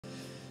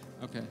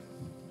Okay.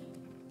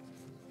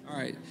 All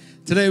right.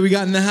 Today we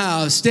got in the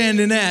house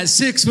standing at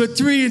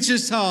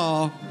 6'3"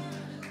 tall.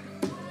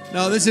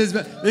 No, this is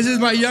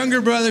my younger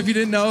brother. If you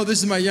didn't know, this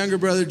is my younger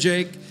brother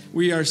Jake.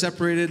 We are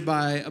separated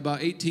by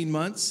about 18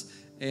 months,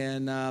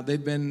 and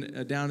they've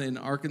been down in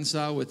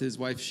Arkansas with his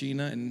wife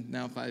Sheena and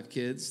now 5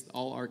 kids,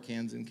 all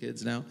Arkansan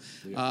kids now,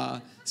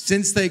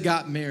 since they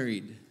got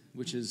married,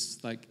 which is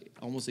like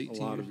almost 18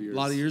 years. A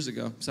lot of years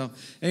ago. So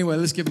anyway,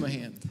 let's give them a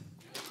hand.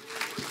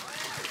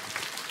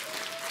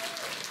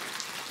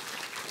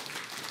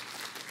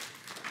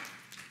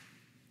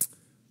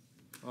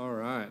 All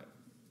right.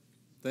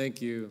 Thank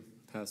you,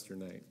 Pastor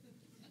Nate.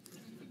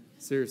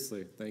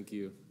 Seriously, thank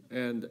you.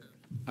 And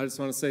I just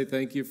want to say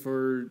thank you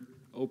for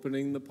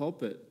opening the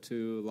pulpit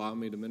to allow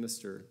me to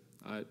minister.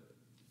 I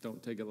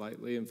don't take it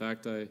lightly. In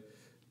fact, I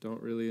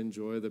don't really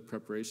enjoy the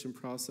preparation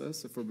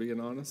process, if we're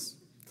being honest.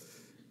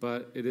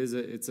 But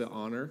it's an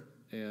honor,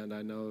 and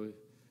I know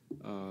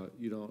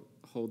you don't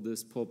hold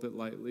this pulpit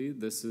lightly.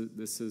 This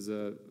is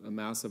a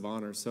massive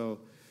honor.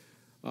 So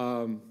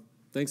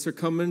thanks for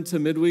coming to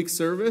midweek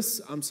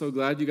service. I'm so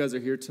glad you guys are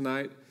here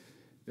tonight.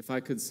 If I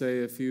could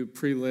say a few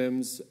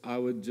prelims, I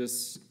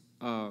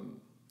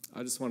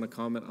just want to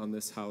comment on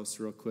this house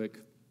real quick.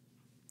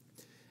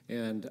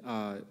 And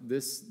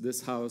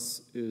this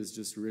house is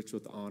just rich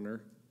with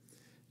honor.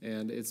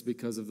 And it's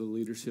because of the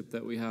leadership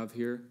that we have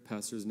here.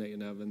 Pastors Nate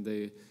and Evan,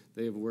 they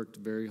have worked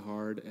very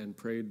hard and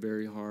prayed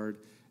very hard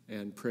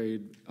and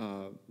prayed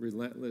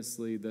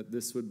relentlessly that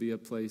this would be a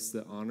place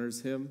that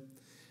honors him.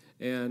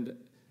 And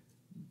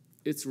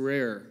it's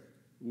rare.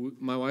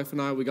 My wife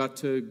and I, we got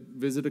to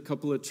visit a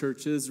couple of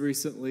churches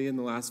recently in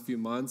the last few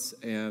months,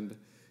 and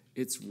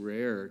it's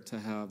rare to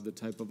have the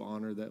type of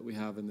honor that we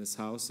have in this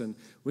house. And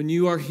when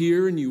you are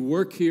here and you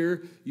work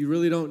here, you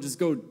really don't just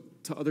go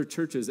to other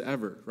churches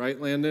ever, right,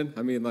 Landon?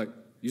 I mean, like,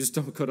 you just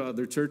don't go to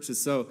other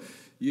churches. So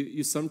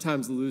you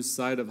sometimes lose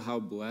sight of how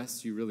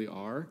blessed you really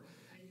are.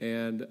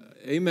 And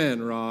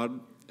amen, Rod.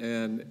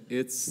 And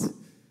it's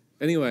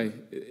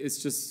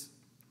just,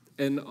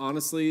 and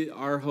honestly,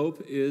 our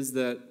hope is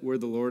that where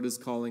the Lord is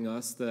calling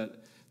us,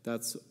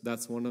 that's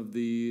one of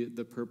the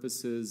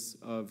purposes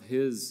of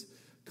his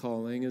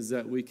calling, is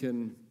that we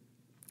can,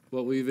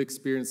 what we've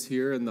experienced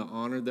here and the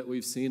honor that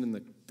we've seen and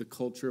the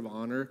culture of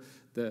honor,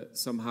 that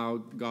somehow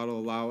God will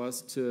allow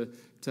us to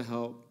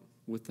help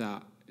with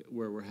that,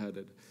 where we're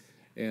headed.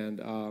 And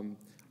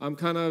I'm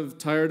kind of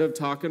tired of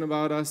talking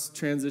about us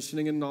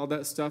transitioning and all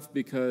that stuff,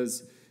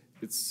 because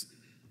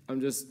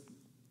I'm just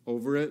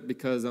over it,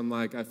 because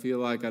I feel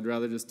like I'd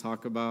rather just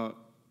talk about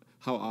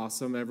how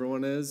awesome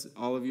everyone is,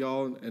 all of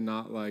y'all, and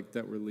not like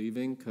that we're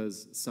leaving,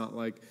 because it's not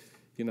like,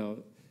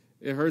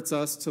 it hurts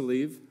us to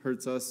leave,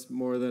 hurts us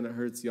more than it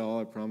hurts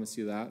y'all, I promise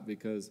you that,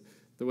 because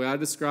the way I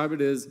describe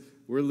it is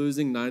we're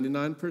losing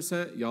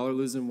 99%, y'all are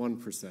losing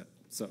 1%.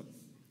 So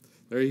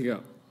there you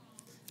go.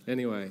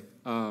 Anyway,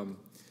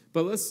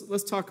 but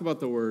let's talk about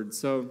the word.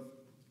 So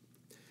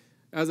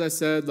as I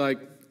said,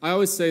 I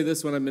always say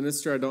this when I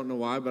minister. I don't know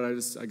why, but I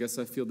guess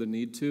I feel the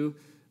need to.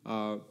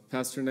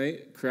 Pastor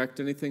Nate, correct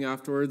anything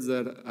afterwards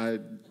that I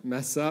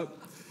mess up.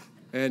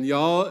 And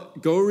y'all,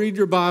 go read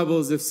your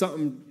Bibles if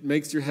something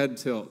makes your head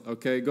tilt,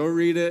 okay? Go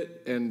read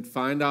it and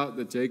find out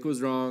that Jake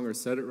was wrong or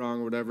said it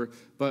wrong or whatever.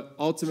 But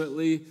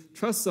ultimately,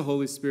 trust the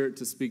Holy Spirit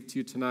to speak to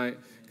you tonight,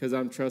 because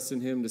I'm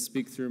trusting him to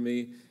speak through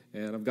me.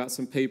 And I've got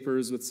some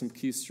papers with some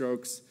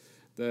keystrokes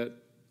that,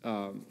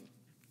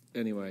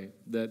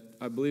 that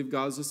I believe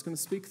God's just going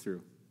to speak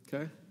through,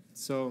 okay?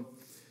 So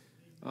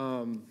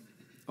I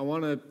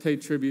want to pay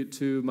tribute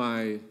to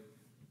my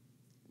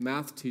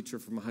math teacher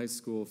from high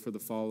school for the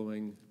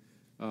following.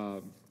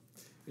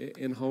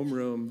 In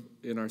homeroom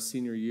in our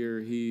senior year,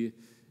 he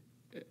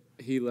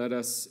led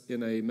us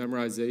in a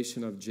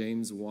memorization of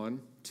James 1,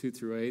 2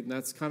 through 8, and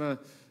that's kind of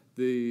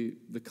the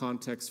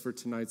context for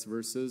tonight's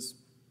verses.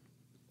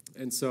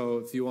 And so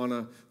if you want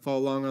to follow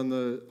along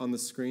on the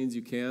screens,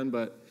 you can.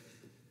 But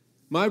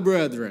my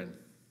brethren,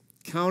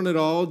 count it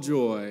all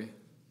joy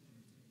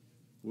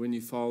when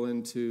you fall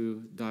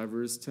into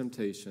diverse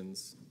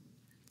temptations,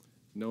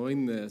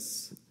 knowing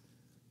this,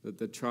 that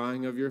the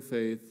trying of your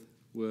faith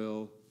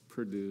will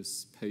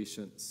produce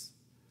patience.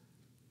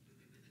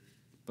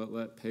 But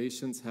let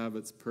patience have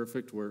its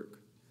perfect work,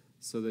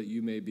 so that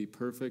you may be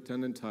perfect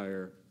and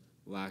entire,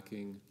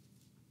 lacking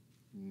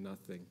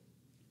nothing.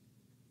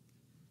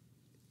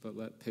 But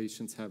let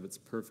patience have its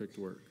perfect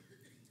work.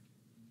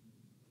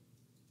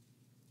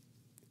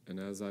 And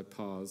as I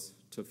pause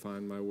to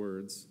find my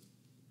words,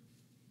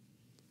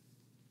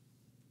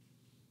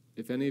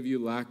 if any of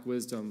you lack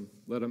wisdom,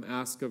 let him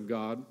ask of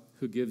God,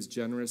 who gives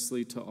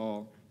generously to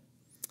all,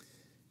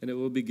 and it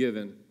will be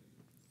given,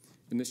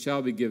 and it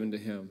shall be given to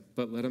him.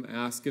 But let him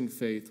ask in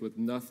faith with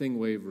nothing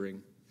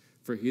wavering.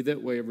 For he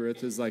that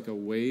wavereth is like a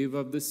wave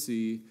of the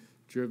sea,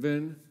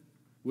 driven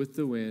with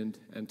the wind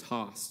and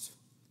tossed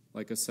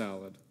like a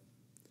salad.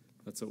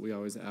 That's what we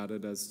always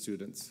added as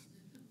students.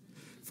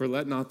 For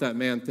let not that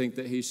man think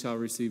that he shall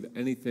receive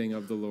anything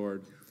of the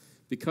Lord,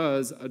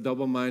 because a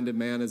double-minded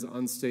man is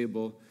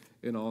unstable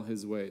in all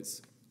his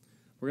ways.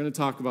 We're going to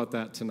talk about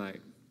that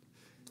tonight.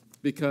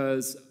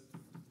 Because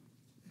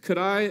could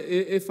I,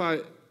 if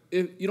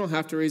you don't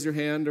have to raise your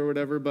hand or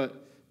whatever,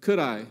 but could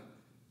I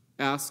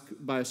ask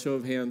by a show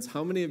of hands,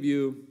 how many of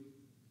you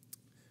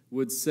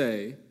would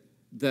say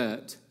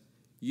that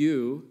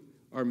you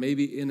are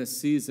maybe in a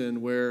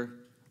season where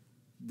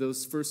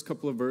those first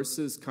couple of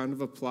verses kind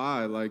of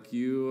apply, like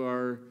you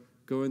are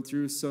going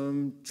through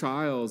some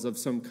trials of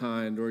some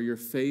kind, or your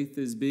faith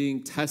is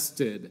being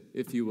tested,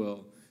 if you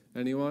will?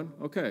 Anyone?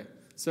 Okay,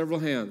 several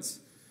hands.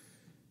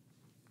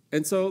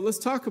 And so let's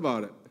talk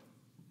about it,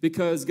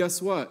 because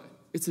guess what?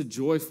 It's a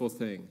joyful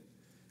thing.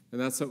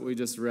 And that's what we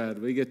just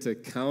read. We get to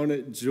count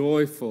it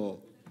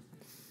joyful,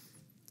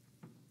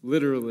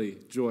 literally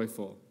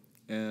joyful.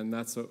 And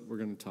that's what we're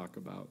going to talk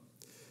about,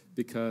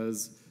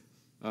 because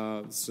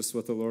it's just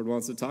what the Lord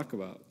wants to talk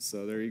about.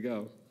 So there you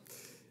go.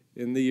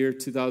 In the year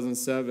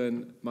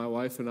 2007, my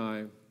wife and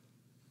I,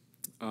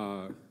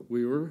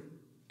 we were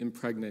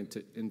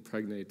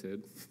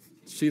impregnated.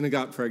 Sheena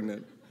got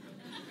pregnant.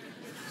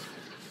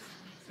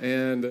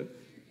 And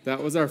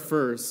that was our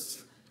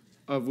first,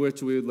 of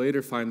which we would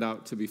later find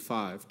out to be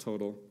 5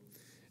 total.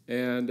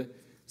 And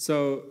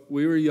so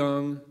we were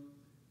young.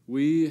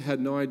 We had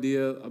no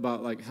idea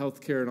about like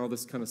healthcare and all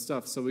this kind of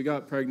stuff. So we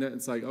got pregnant.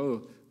 It's like,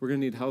 oh, we're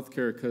going to need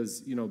healthcare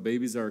because, you know,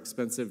 babies are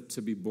expensive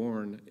to be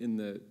born in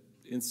the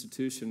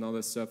institution and all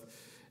this stuff.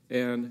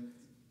 And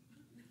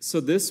so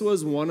this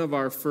was one of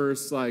our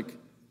first, like,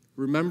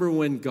 remember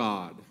when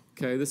God,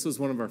 okay? This was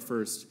one of our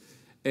first.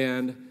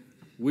 And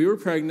we were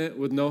pregnant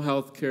with no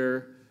health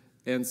care,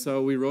 and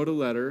so we wrote a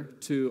letter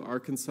to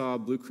Arkansas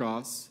Blue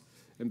Cross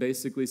and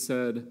basically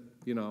said,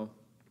 you know,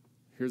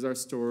 here's our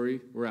story.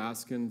 We're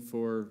asking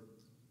for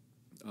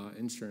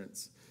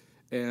insurance.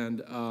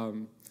 And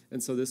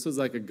so this was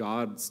like a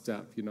God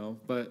step, you know.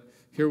 But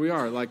here we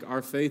are. Like,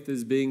 our faith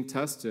is being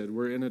tested.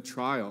 We're in a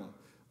trial.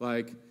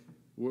 Like,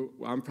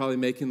 I'm probably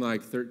making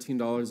like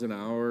 $13 an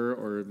hour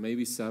or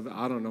maybe $7.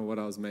 I don't know what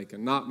I was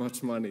making. Not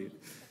much money.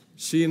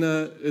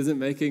 Sheena isn't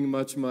making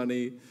much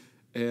money,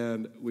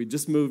 and we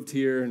just moved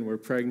here, and we're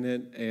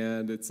pregnant,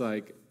 and it's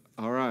like,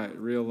 all right,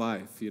 real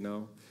life, you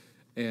know.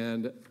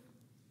 And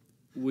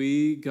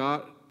we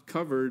got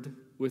covered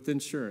with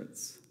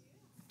insurance,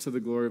 to the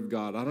glory of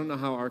God. I don't know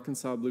how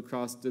Arkansas Blue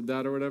Cross did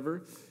that or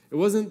whatever. It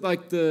wasn't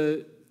like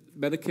the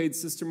Medicaid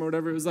system or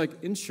whatever. It was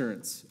like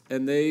insurance,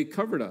 and they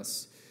covered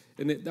us.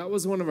 And that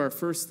was one of our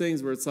first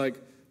things where it's like,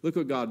 look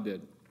what God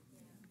did.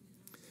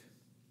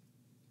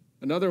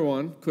 Another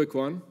one, quick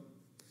one.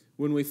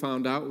 When we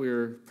found out we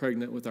were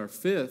pregnant with our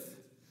 5th,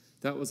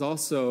 that was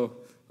also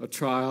a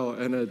trial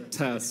and a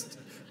test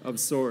of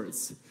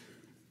sorts.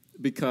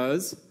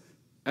 Because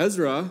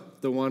Ezra,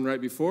 the one right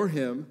before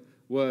him,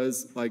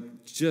 was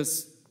like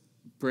just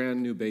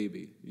brand new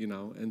baby, you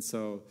know. And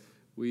so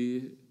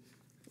we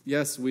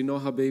know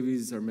how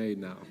babies are made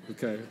now,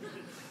 okay?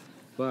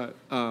 But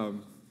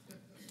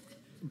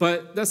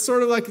that's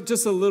sort of like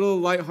just a little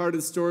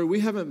lighthearted story.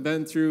 We haven't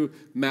been through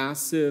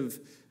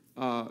massive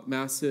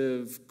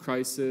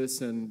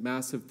crisis and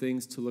massive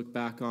things to look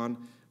back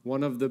on.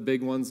 One of the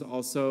big ones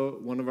also,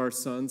 one of our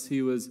sons,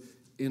 he was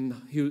in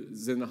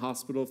the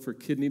hospital for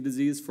kidney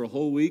disease for a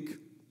whole week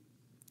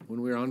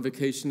when we were on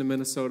vacation to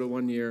Minnesota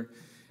one year,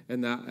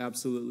 and that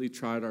absolutely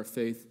tried our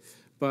faith.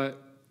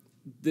 But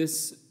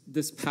this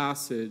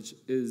passage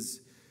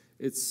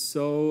it's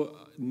so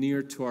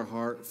near to our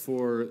heart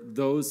for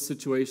those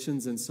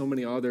situations and so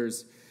many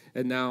others,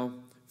 and now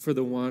for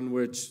the one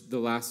which the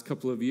last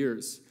couple of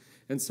years.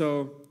 And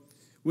so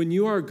when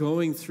you are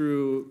going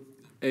through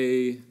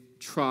a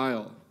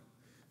trial,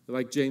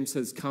 like James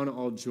says, count it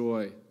all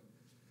joy,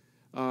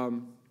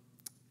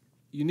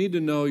 you need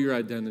to know your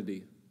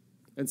identity.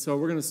 And so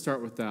we're going to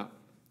start with that.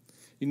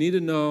 You need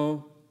to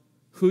know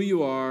who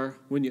you are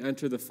when you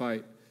enter the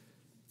fight.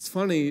 It's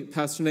funny,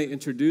 Pastor Nate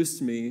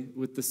introduced me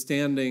with the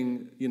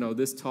standing, you know,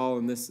 this tall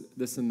and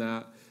this and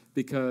that,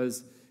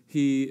 because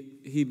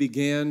he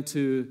began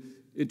to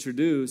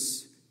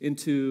introduce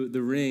into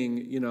the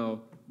ring, you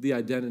know, the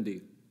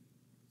identity.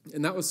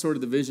 And that was sort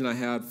of the vision I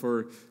had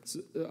for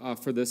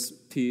this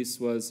piece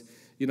was,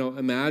 you know,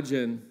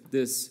 imagine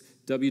this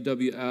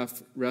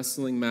WWF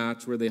wrestling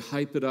match where they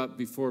hype it up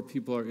before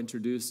people are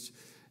introduced,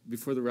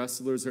 before the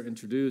wrestlers are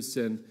introduced.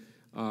 And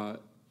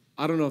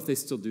I don't know if they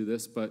still do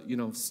this, but, you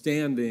know,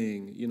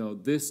 standing, you know,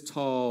 this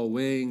tall,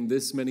 weighing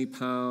this many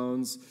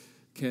pounds,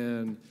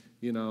 can,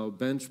 you know,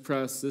 bench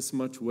press this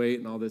much weight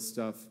and all this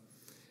stuff.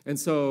 And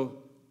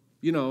so,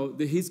 you know,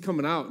 he's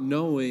coming out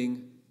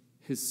knowing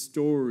his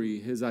story,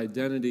 his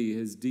identity,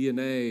 his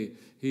DNA.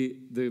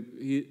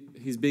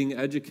 He's being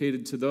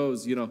educated to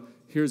those, you know,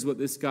 here's what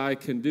this guy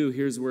can do,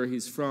 here's where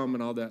he's from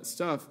and all that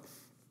stuff.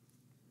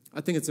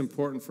 I think it's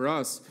important for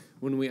us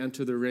when we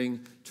enter the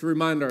ring to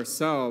remind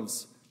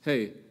ourselves,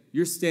 hey,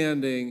 you're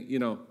standing, you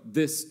know,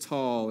 this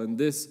tall and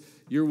this,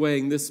 you're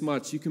weighing this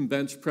much, you can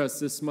bench press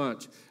this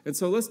much. And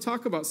so let's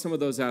talk about some of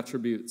those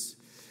attributes.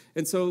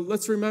 And so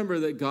let's remember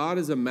that God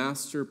is a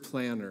master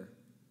planner.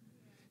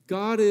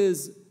 God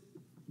is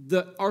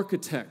the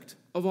architect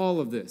of all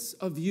of this,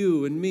 of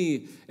you and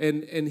me.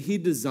 And he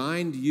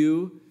designed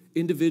you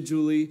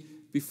individually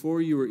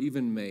before you were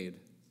even made.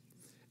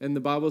 And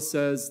the Bible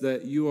says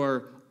that you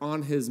are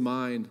on his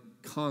mind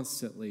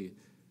constantly.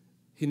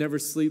 He never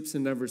sleeps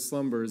and never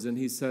slumbers, and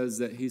he says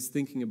that he's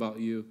thinking about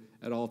you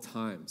at all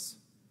times.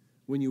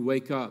 When you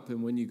wake up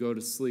and when you go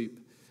to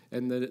sleep,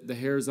 and the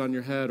hairs on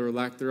your head or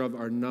lack thereof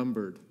are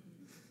numbered.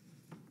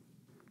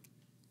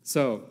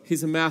 So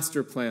he's a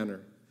master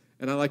planner.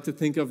 And I like to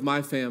think of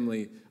my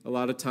family. A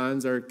lot of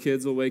times our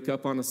kids will wake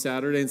up on a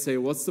Saturday and say,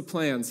 what's the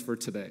plans for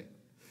today?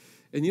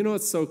 And you know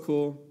what's so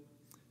cool?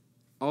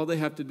 All they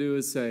have to do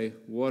is say,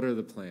 what are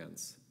the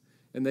plans?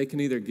 And they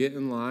can either get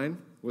in line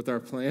with our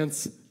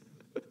plans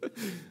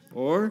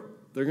or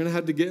they're going to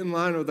have to get in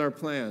line with our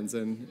plans.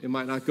 And it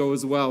might not go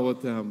as well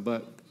with them,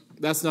 but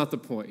that's not the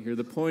point here.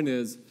 The point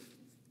is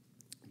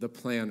the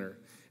planner.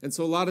 And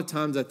so a lot of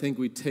times I think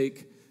we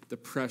take the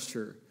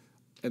pressure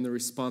and the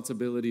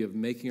responsibility of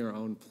making our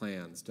own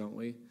plans, don't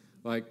we?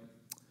 Like,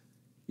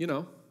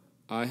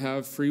 I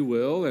have free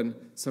will, and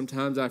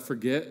sometimes I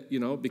forget,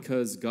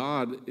 because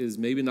God is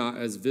maybe not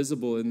as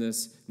visible in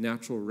this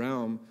natural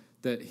realm,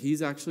 that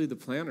he's actually the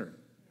planner.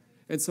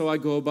 And so I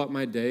go about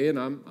my day, and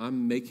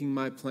I'm making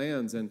my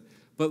plans.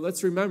 But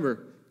let's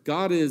remember,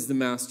 God is the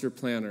master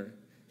planner.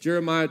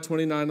 Jeremiah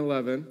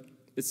 29:11,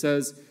 it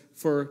says,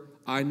 for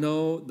I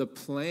know the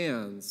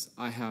plans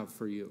I have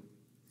for you.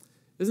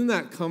 Isn't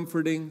that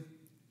comforting?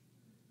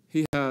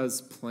 He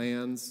has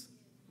plans.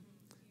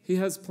 He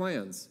has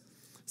plans.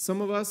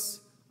 Some of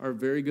us are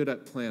very good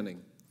at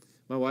planning.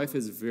 My wife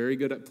is very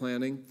good at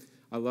planning.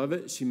 I love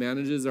it. She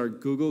manages our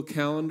Google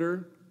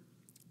Calendar,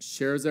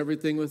 shares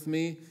everything with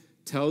me,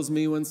 tells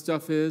me when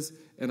stuff is,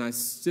 and I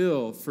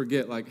still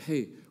forget,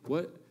 hey,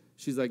 what?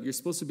 She's like, you're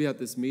supposed to be at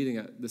this meeting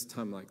at this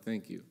time. I'm like,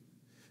 thank you.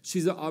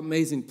 She's an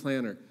amazing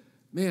planner.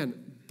 Man,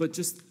 but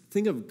just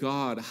think of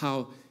God,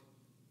 how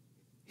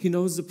he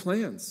knows the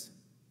plans.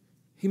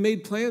 He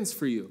made plans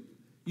for you.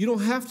 You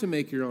don't have to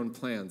make your own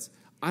plans.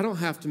 I don't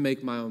have to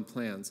make my own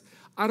plans.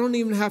 I don't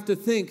even have to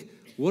think,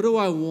 what do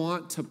I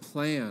want to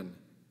plan?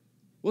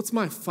 What's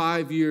my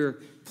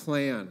 5-year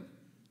plan?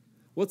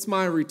 What's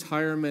my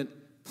retirement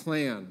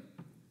plan?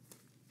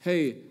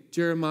 Hey,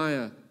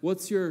 Jeremiah,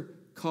 what's your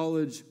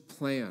college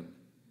plan?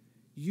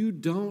 You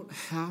don't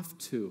have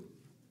to.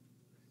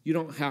 You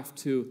don't have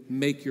to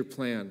make your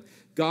plan.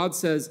 God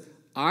says,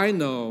 I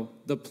know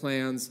the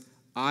plans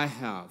I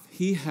have.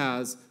 He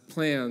has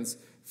plans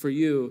for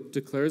you,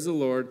 declares the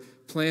Lord.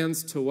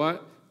 Plans to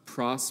what?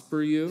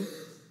 Prosper you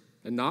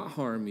and not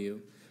harm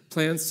you.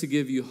 Plans to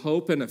give you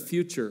hope and a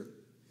future.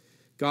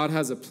 God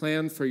has a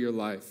plan for your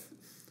life.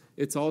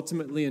 It's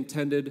ultimately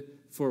intended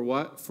for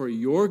what? For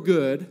your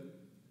good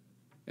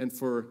and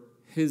for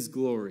his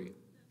glory.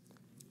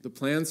 The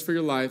plans for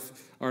your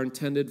life are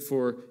intended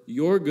for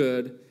your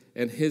good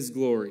and his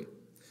glory.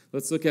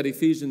 Let's look at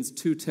Ephesians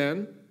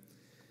 2:10.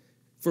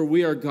 For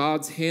we are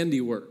God's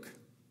handiwork,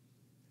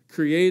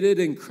 created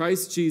in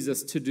Christ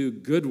Jesus to do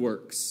good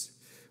works,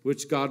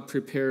 which God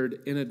prepared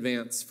in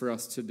advance for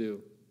us to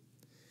do.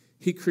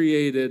 He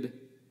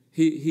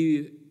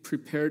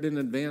prepared in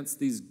advance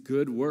these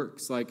good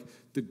works, like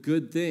the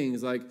good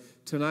things, like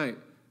tonight,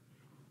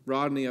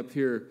 Rodney up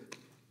here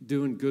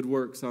doing good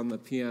works on the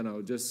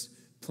piano, just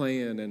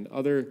playing, and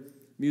other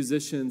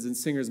musicians and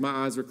singers. My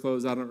eyes were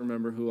closed. I don't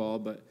remember who all,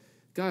 but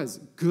guys,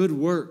 good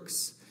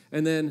works.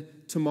 And then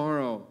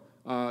tomorrow,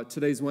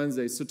 today's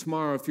Wednesday, so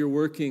tomorrow if you're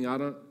working,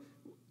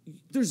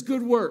 there's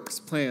good works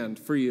planned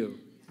for you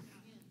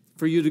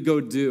to go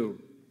do.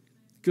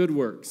 Good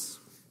works.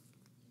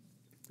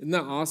 Isn't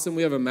that awesome?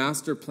 We have a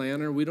master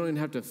planner. We don't even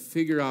have to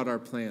figure out our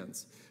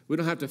plans. We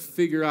don't have to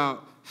figure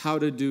out how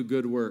to do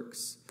good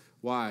works.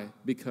 Why?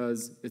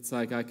 Because it's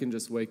like I can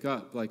just wake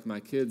up like my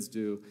kids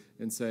do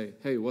and say,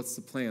 hey, what's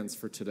the plans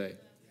for today?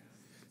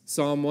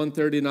 Psalm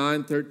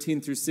 139, 13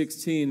 through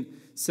 16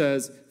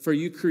 says, for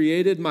you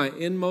created my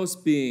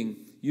inmost being.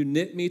 You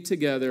knit me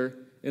together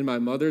in my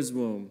mother's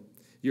womb.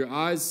 Your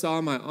eyes saw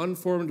my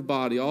unformed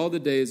body. All the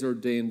days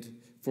ordained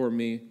for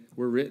me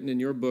were written in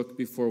your book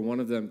before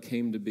one of them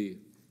came to be.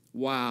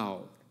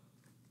 Wow.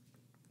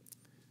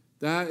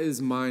 That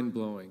is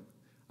mind-blowing.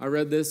 I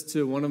read this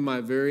to one of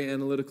my very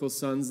analytical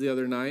sons the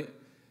other night,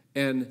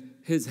 and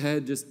his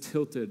head just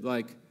tilted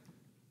like,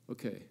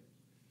 okay,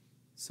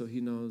 so he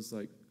knows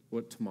like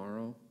what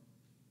tomorrow?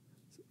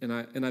 And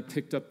I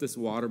picked up this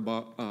water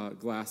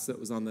glass that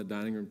was on the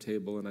dining room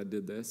table, and I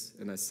did this,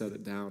 and I set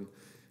it down.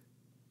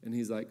 And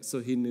he's like, so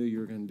he knew you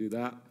were going to do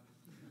that?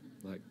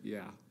 I'm like,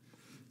 yeah.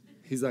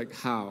 He's like,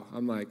 how?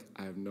 I'm like,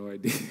 I have no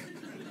idea.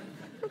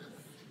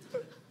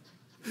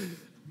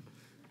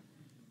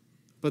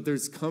 But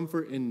there's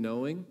comfort in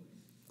knowing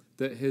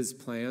that his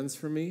plans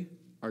for me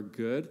are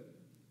good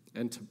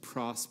and to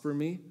prosper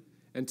me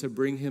and to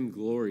bring him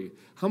glory.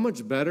 How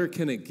much better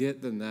can it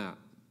get than that?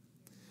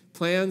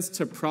 Plans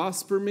to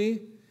prosper me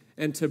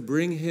and to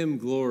bring him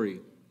glory.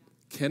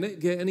 Can it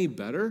get any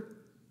better?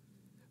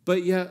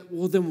 But yet,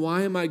 well, then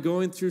why am I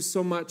going through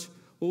so much?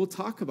 Well, we'll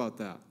talk about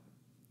that.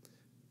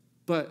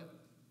 But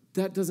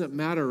that doesn't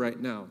matter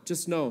right now.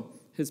 Just know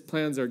his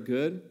plans are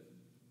good.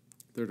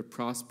 They're to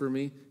prosper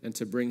me and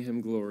to bring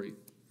him glory.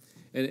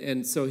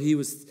 And so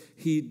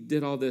he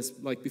did all this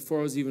like before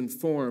I was even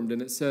formed.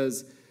 And it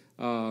says,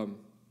 all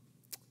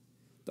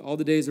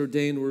the days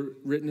ordained were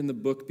written in the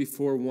book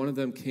before one of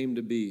them came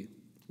to be.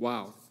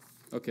 Wow.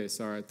 Okay,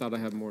 sorry. I thought I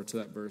had more to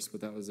that verse,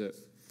 but that was it.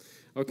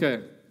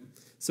 Okay.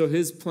 So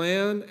his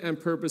plan and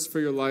purpose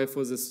for your life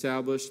was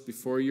established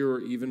before you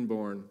were even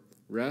born.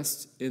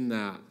 Rest in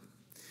that.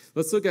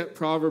 Let's look at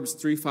Proverbs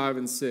 3, 5,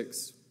 and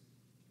 6.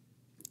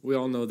 We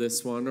all know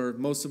this one, or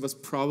most of us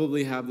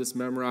probably have this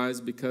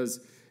memorized because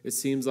it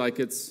seems like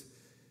it's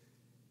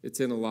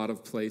in a lot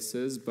of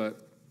places,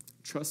 but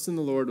trust in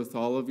the Lord with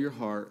all of your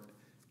heart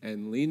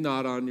and lean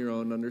not on your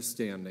own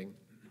understanding.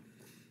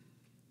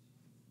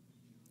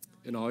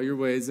 In all your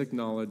ways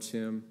acknowledge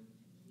him,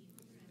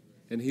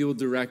 and he will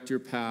direct your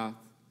path.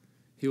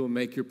 He will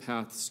make your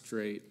path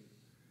straight.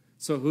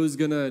 So who's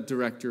going to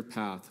direct your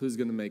path? Who's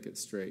going to make it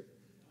straight?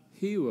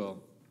 He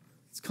will.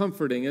 It's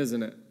comforting,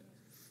 isn't it?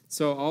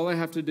 So all I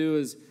have to do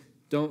is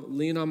don't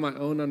lean on my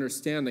own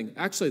understanding.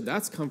 Actually,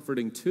 that's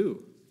comforting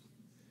too,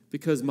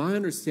 because my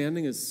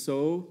understanding is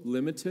so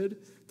limited.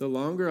 The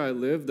longer I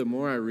live, the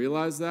more I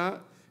realize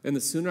that. And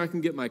the sooner I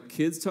can get my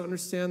kids to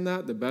understand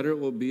that, the better it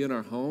will be in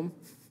our home.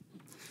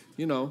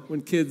 You know,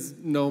 when kids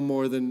know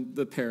more than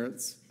the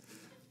parents.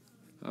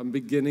 I'm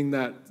beginning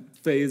that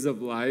phase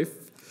of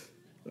life.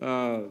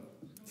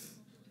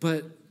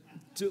 But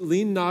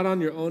lean not on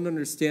your own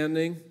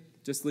understanding,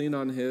 just lean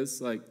on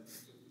his. Like,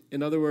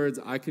 in other words,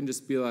 I can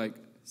just be like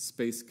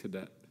space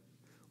cadet.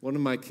 One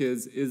of my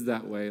kids is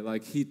that way.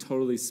 Like, he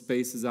totally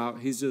spaces out.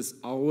 He's just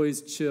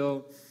always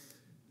chill,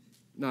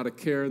 not a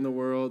care in the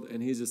world.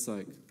 And he's just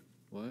like,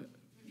 what?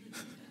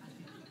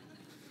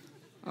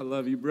 I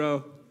love you,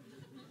 bro.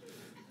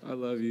 I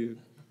love you.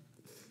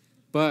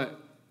 But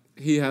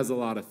he has a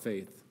lot of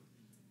faith.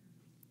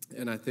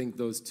 And I think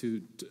those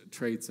two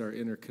traits are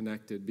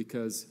interconnected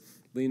because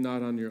lean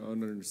not on your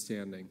own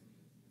understanding.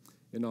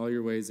 In all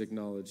your ways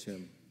acknowledge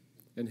him,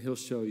 and he'll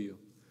show you.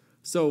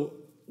 So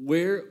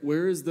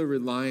where is the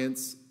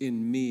reliance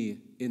in me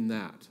in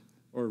that,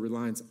 or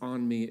reliance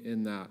on me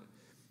in that?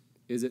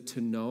 Is it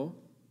to know?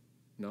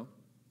 No.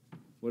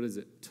 What is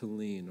it? To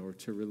lean or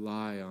to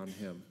rely on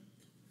him,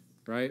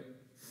 right?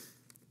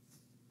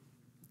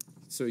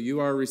 So you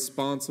are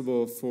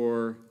responsible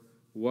for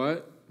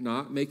what?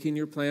 Not making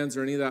your plans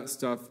or any of that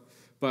stuff.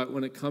 But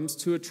when it comes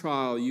to a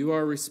trial, you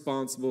are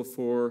responsible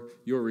for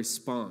your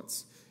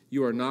response.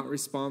 You are not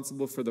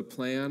responsible for the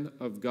plan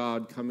of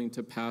God coming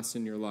to pass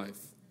in your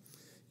life.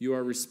 You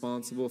are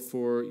responsible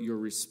for your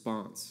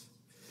response.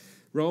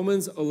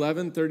 Romans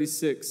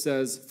 11:36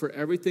 says, "For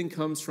everything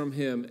comes from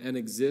him and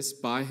exists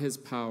by his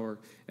power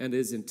and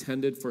is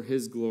intended for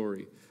his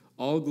glory.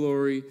 All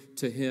glory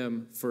to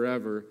him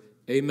forever.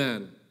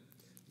 Amen."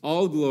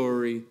 All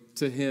glory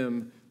to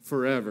him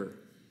forever.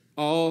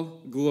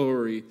 All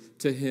glory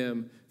to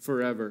him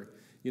forever.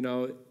 You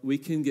know, we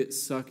can get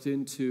sucked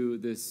into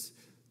this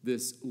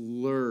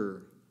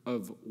lure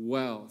of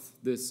wealth,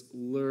 this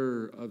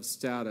lure of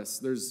status.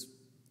 There's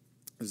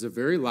a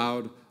very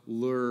loud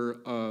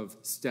lure of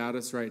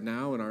status right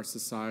now in our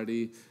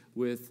society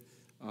with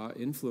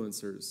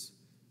influencers,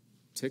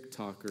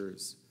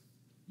 TikTokers,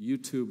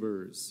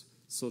 YouTubers,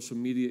 social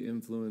media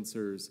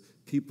influencers,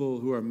 people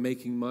who are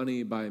making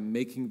money by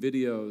making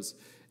videos.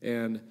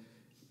 And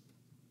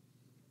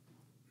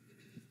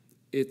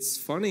it's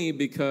funny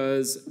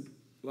because,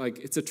 like,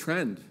 it's a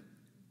trend.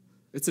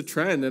 It's a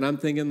trend, and I'm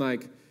thinking,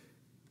 like,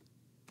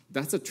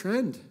 that's a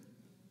trend.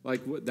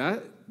 Like,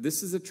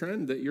 this is a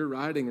trend that you're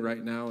riding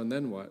right now, and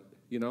then what?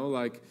 You know,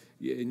 like,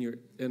 and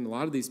a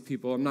lot of these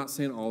people, I'm not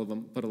saying all of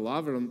them, but a lot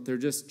of them, they're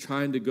just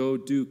trying to go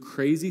do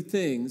crazy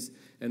things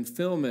and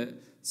film it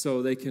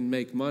so they can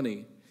make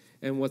money.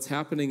 And what's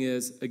happening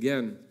is,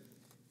 again,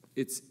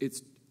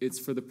 it's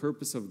for the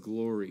purpose of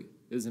glory,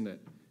 isn't it?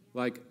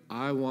 Like,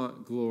 I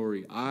want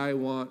glory. I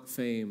want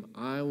fame.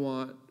 I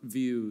want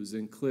views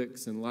and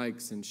clicks and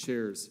likes and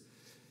shares.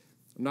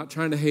 I'm not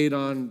trying to hate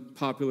on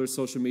popular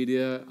social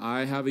media.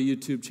 I have a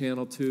YouTube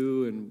channel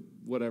too and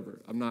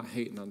whatever. I'm not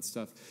hating on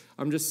stuff.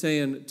 I'm just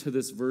saying to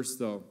this verse,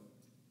 though,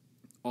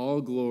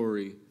 all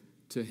glory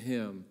to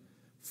him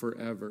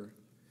forever.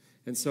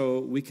 And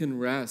so we can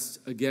rest.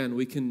 Again,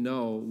 we can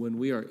know when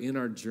we are in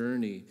our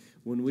journey,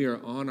 when we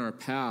are on our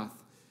path,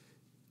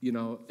 you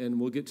know, and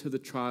we'll get to the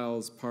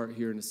trials part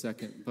here in a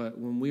second, but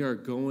when we are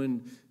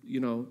going,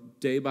 you know,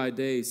 day by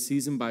day,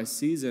 season by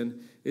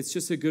season, it's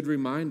just a good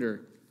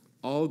reminder,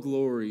 all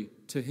glory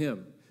to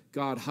him.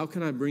 God, how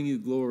can I bring you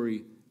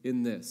glory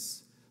in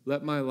this?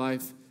 Let my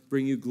life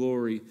bring you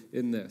glory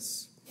in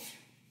this.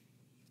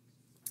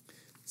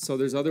 So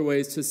there's other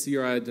ways to see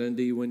your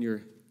identity when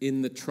you're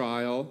in the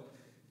trial,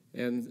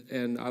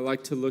 and I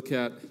like to look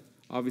at,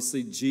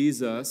 obviously,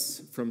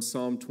 Jesus from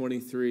Psalm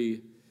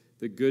 23,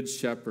 the Good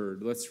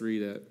Shepherd. Let's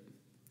read it.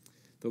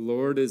 The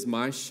Lord is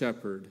my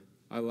shepherd.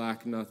 I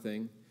lack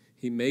nothing.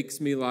 He makes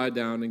me lie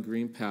down in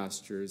green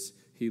pastures.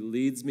 He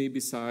leads me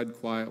beside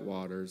quiet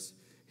waters.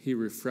 He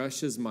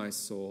refreshes my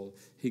soul.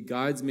 He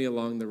guides me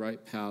along the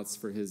right paths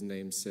for his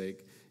name's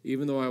sake.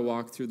 Even though I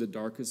walk through the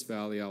darkest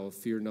valley, I will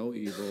fear no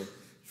evil,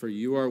 for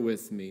you are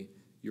with me.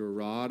 Your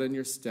rod and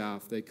your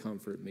staff, they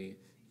comfort me.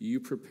 You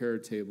prepare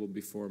a table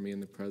before me in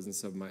the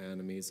presence of my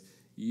enemies.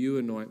 You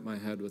anoint my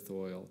head with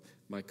oil.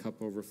 My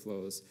cup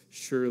overflows.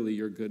 Surely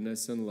your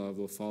goodness and love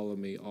will follow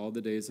me all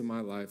the days of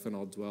my life, and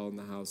I'll dwell in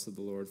the house of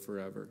the Lord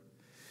forever.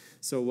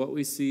 So what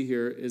we see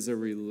here is a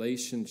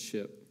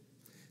relationship.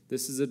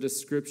 This is a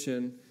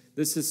description.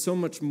 This is so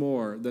much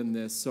more than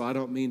this, so I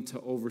don't mean to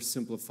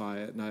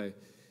oversimplify it, and I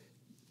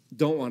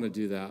don't want to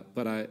do that.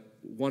 But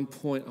one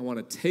point I want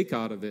to take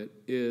out of it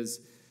is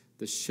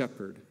the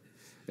shepherd.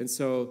 And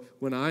so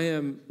when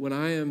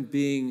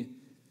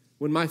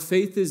my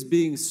faith is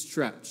being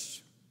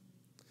stretched,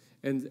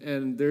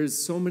 and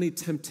there's so many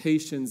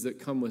temptations that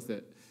come with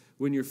it,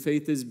 when your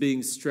faith is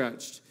being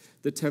stretched,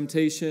 the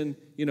temptation,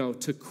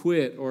 to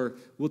quit, or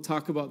we'll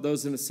talk about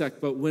those in a sec,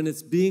 but when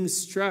it's being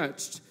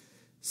stretched,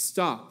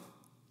 stop.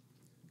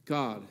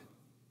 God,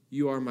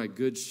 you are my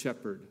good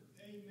shepherd.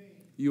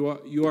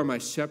 You are my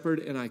shepherd,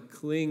 and I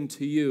cling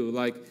to you.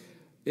 Like,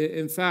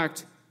 in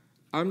fact,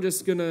 I'm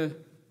just gonna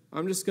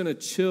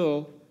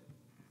chill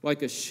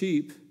like a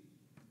sheep.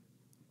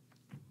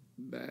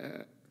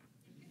 Bah.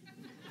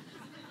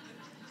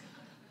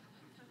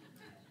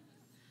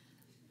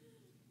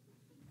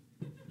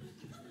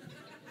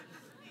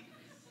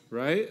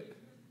 Right?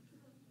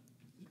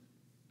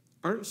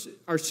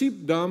 Are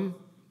sheep dumb?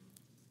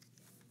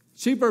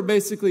 Sheep are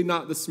basically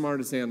not the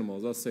smartest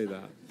animals. I'll say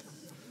that.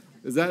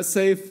 Is that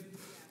safe?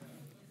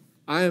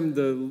 I am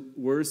the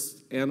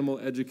worst animal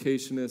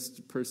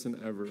educationist person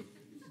ever.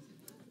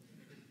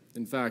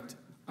 In fact,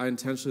 I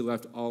intentionally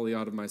left Ollie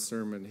out of my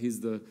sermon.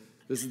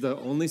 This is the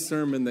only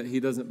sermon that he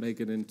doesn't make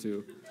it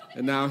into,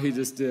 and now he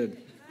just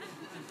did.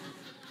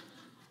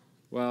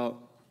 Well,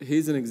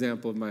 he's an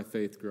example of my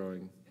faith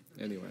growing.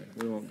 Anyway,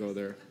 we won't go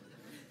there.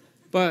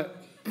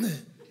 But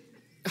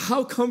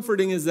how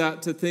comforting is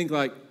that to think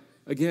like,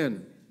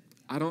 again,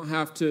 I don't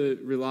have to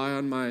rely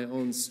on my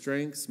own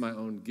strengths, my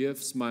own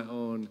gifts, my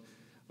own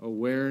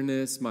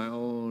awareness, my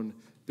own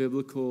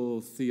biblical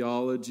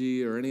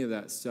theology or any of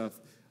that stuff.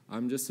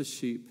 I'm just a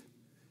sheep,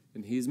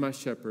 and he's my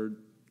shepherd.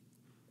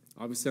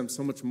 Obviously, I'm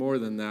so much more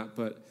than that,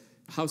 but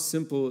how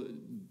simple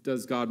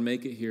does God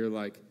make it here?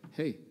 Like,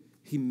 hey,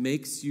 he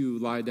makes you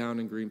lie down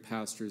in green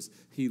pastures.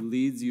 He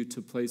leads you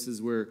to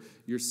places where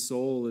your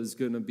soul is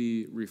going to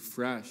be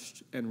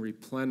refreshed and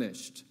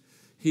replenished.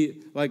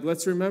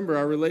 Let's remember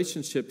our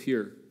relationship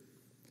here.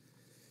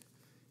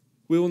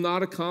 We will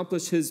not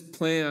accomplish his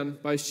plan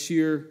by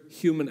sheer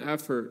human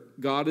effort.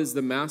 God is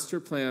the master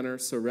planner,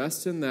 so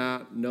rest in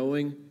that,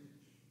 knowing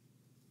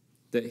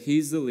that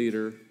he's the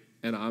leader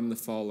and I'm the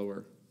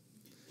follower.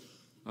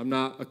 I'm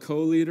not a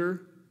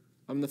co-leader,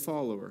 I'm the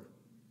follower.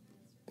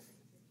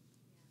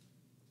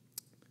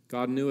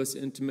 God knew us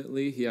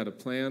intimately. He had a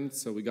plan,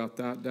 so we got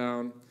that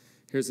down.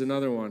 Here's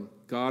another one.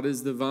 God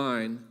is the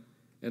vine,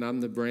 and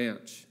I'm the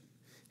branch.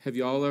 Have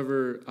you all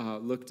ever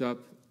looked up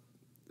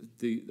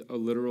a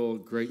literal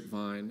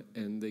grapevine,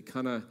 and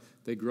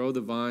they grow the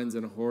vines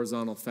in a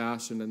horizontal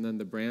fashion, and then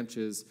the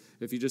branches,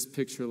 if you just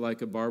picture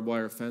like a barbed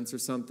wire fence or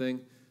something,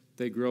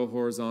 they grow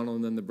horizontal,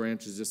 and then the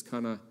branches just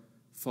kind of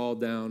fall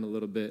down a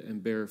little bit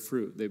and bear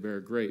fruit. They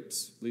bear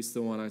grapes, at least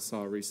the one I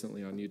saw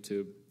recently on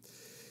YouTube.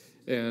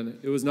 And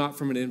it was not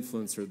from an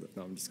influencer.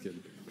 No, I'm just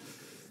kidding.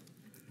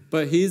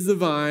 But he's the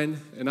vine,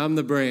 and I'm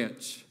the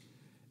branch.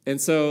 And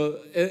so,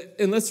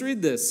 and let's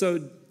read this.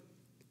 So,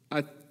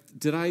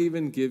 did I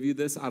even give you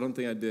this? I don't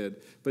think I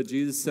did. But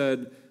Jesus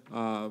said,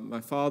 my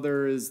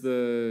Father is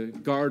the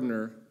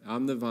gardener,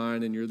 I'm the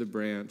vine, and you're the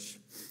branch.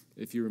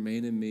 If you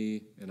remain in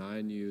me and I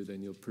in you,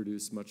 then you'll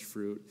produce much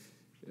fruit.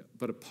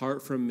 But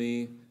apart from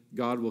me,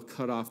 God will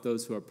cut off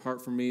those who are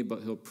apart from me,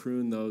 but he'll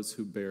prune those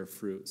who bear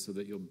fruit so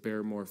that you'll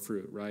bear more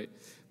fruit, right?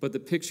 But the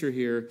picture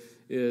here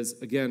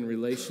is, again,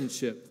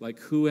 relationship. Like,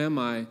 who am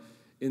I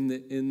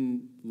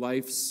in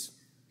life's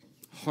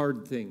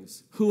hard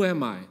things? Who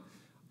am I?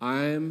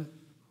 I'm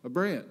a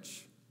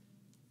branch.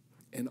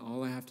 And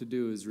all I have to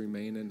do is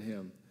remain in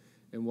him.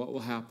 And what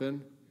will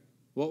happen?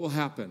 What will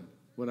happen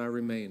when I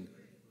remain?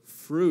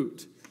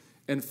 Fruit.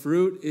 And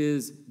fruit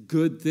is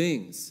good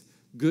things.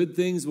 Good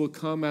things will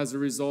come as a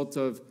result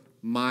of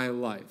my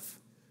life.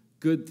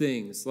 Good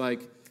things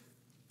like,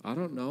 I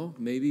don't know,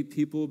 maybe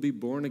people will be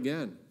born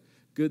again.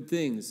 Good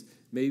things.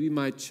 Maybe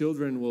my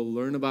children will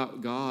learn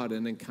about God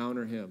and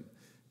encounter him.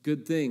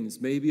 Good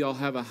things. Maybe I'll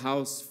have a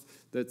house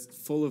that's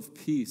full of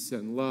peace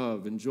and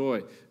love and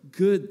joy.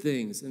 Good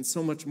things, and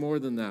so much more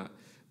than that.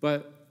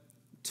 But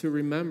to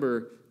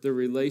remember the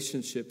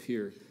relationship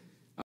here,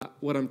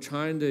 what I'm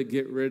trying to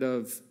get rid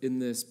of in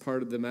this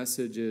part of the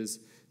message is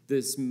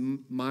this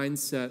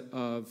mindset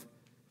of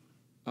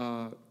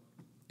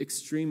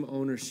extreme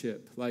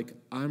ownership, like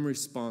I'm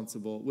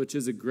responsible, which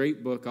is a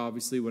great book,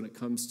 obviously, when it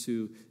comes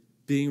to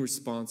being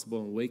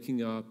responsible and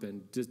waking up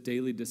and just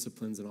daily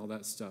disciplines and all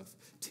that stuff.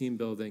 Team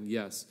building,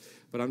 yes.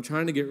 But I'm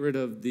trying to get rid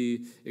of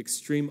the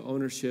extreme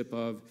ownership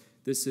of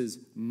this is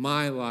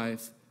my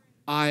life,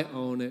 I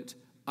own it.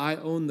 I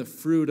own the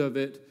fruit of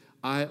it.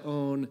 I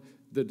own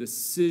the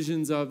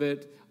decisions of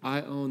it.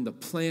 I own the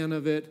plan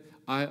of it.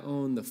 I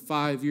own the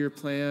 5-year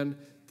plan.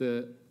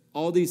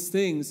 All these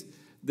things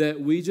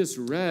that we just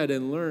read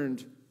and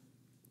learned.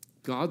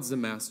 God's the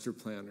master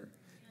planner,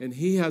 and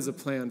he has a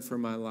plan for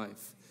my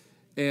life.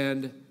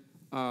 And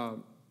I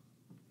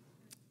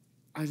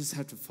just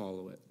have to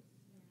follow it.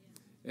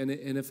 And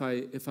if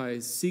I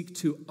seek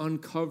to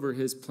uncover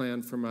his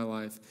plan for my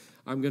life,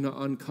 I'm going to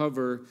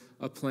uncover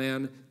a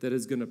plan that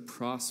is going to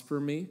prosper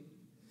me,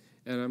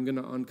 and I'm going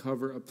to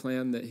uncover a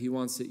plan that he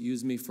wants to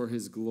use me for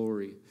his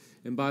glory.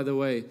 And by the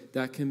way,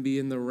 that can be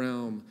in the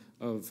realm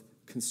of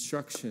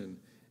construction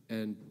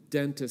and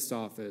dentist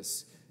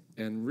office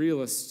and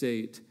real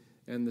estate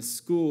and the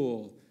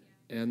school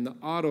and the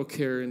auto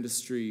care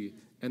industry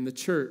and the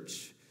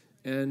church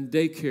and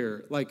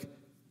daycare, like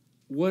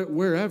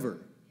wherever.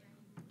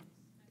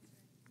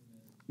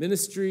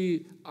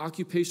 Ministry,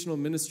 occupational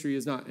ministry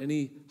is not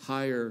any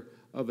higher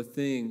of a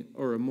thing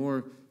or a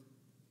more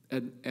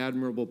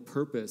admirable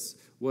purpose.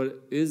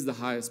 What is the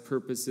highest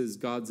purpose is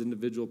God's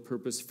individual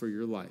purpose for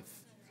your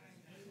life.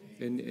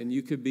 And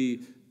you could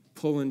be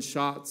pulling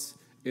shots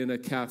in a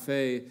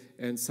cafe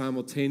and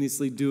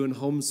simultaneously doing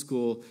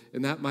homeschool,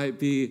 and that might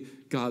be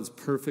God's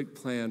perfect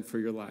plan for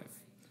your life.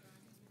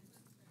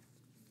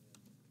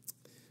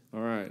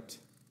 All right.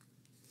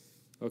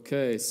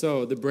 Okay,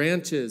 so the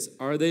branches,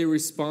 are they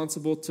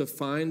responsible to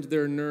find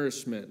their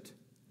nourishment?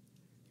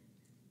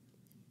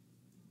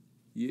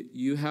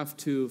 You have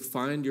to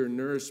find your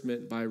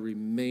nourishment by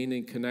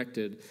remaining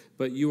connected,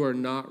 but you are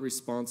not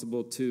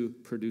responsible to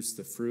produce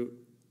the fruit.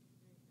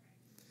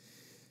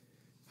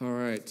 All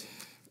right.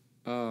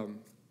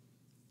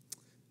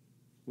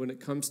 When it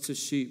comes to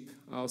sheep,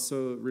 I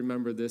also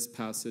remember this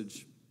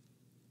passage.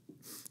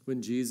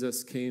 When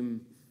Jesus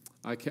came,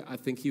 I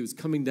think he was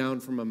coming down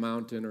from a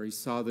mountain, or he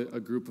saw a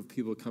group of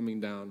people coming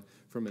down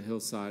from a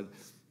hillside,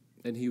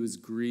 and he was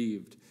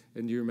grieved.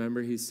 And do you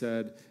remember he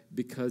said,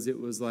 because it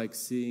was like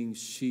seeing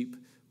sheep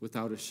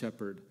without a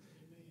shepherd.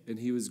 And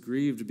he was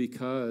grieved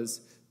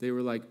because they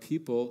were like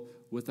people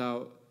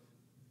without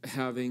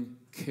having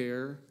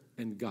care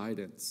and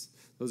guidance.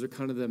 Those are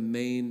kind of the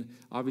main,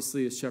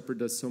 obviously a shepherd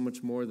does so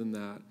much more than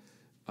that.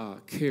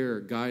 Care,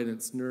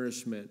 guidance,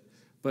 nourishment.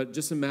 But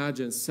just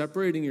imagine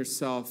separating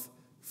yourself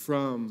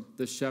from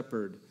the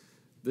shepherd,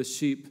 the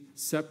sheep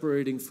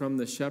separating from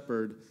the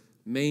shepherd,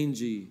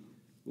 mangy,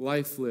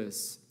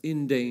 lifeless,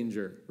 in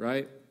danger,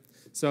 right?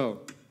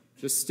 So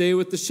just stay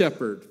with the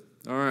shepherd.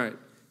 All right.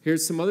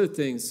 Here's some other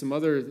things, some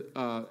other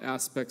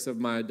aspects of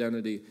my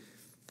identity.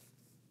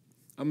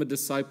 I'm a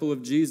disciple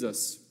of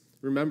Jesus.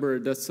 Remember,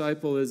 a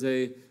disciple is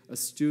a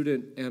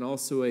student and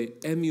also an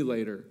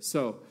emulator.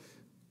 So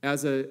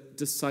as a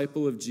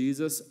disciple of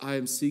Jesus, I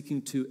am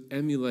seeking to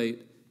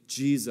emulate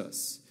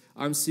Jesus.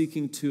 I'm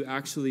seeking to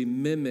actually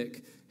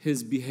mimic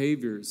his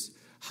behaviors.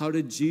 How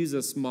did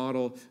Jesus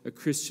model a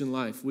Christian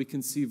life? We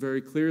can see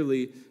very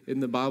clearly in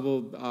the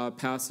Bible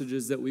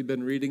passages that we've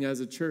been reading as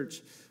a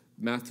church.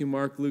 Matthew,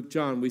 Mark, Luke,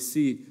 John. We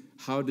see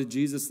how did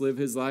Jesus live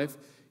his life?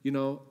 You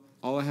know,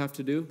 all I have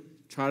to do,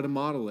 try to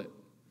model it.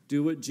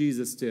 Do what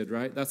Jesus did,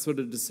 right? That's what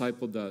a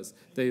disciple does.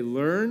 They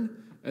learn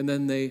and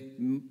then they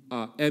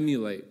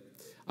emulate.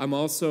 I'm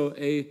also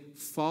a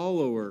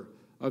follower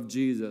of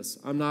Jesus.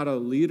 I'm not a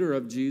leader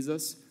of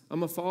Jesus.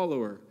 I'm a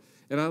follower.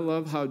 And I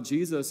love how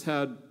Jesus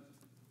had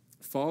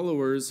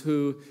followers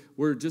who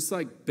were just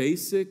like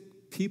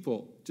basic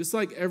people, just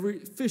like every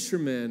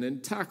fisherman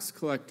and tax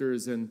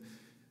collectors and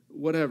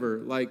whatever,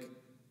 like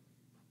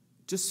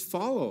just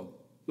follow.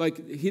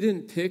 Like he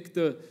didn't pick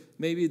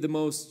maybe the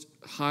most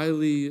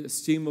highly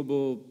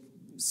estimable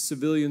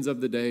civilians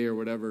of the day or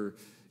whatever,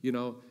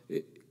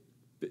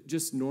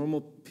 just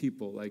normal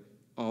people, like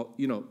all,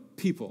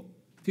 people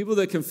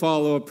that can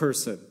follow a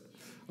person.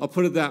 I'll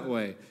put it that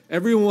way.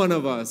 Every one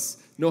of us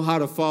know how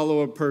to follow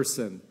a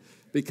person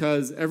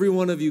because every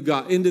one of you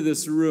got into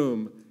this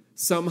room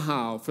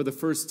somehow for the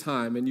first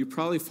time, and you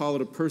probably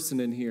followed a person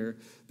in here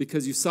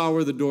because you saw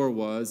where the door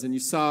was and you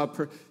saw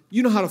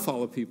you know how to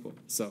follow people.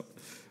 So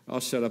I'll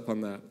shut up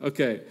on that.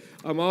 Okay,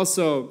 I'm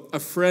also a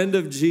friend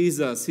of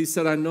Jesus. He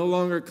said, I no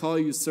longer call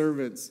you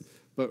servants,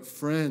 but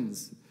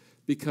friends,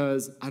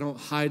 because I don't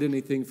hide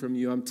anything from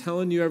you. I'm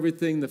telling you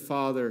everything the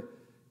Father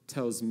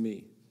tells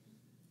me.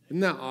 Isn't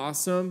that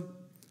awesome?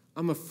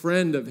 I'm a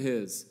friend of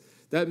his.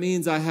 That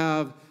means I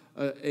have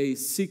a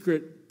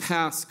secret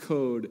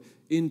passcode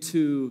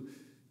into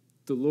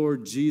the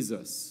Lord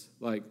Jesus,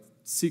 like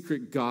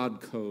secret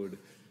God code.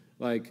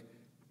 Like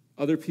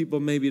other people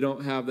maybe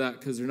don't have that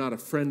because they're not a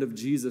friend of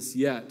Jesus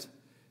yet.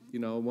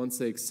 Once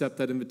they accept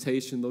that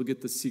invitation, they'll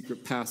get the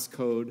secret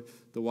passcode,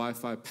 the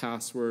Wi-Fi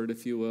password,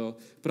 if you will.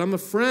 But I'm a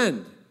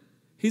friend.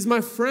 He's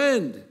my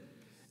friend.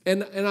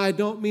 And I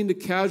don't mean to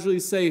casually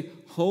say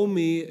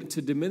homie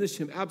to diminish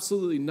him.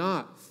 Absolutely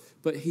not.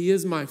 But he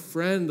is my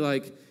friend.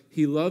 Like,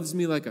 he loves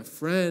me like a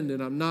friend,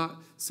 and I'm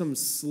not some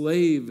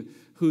slave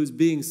who's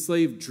being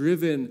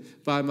slave-driven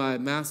by my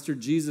master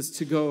Jesus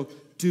to go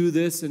do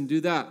this and do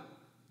that.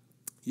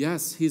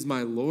 Yes, he's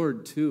my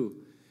Lord too.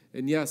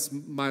 And yes,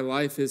 my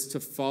life is to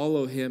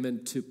follow him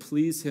and to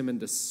please him and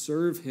to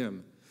serve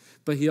him.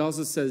 But he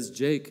also says,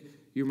 Jake,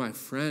 you're my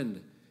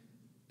friend,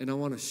 and I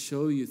want to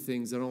show you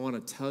things, and I want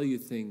to tell you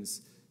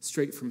things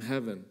straight from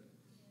heaven.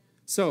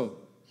 So,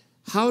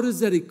 how does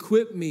that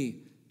equip me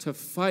to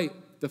fight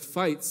the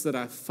fights that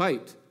I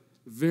fight?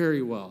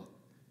 Very well.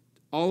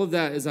 All of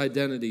that is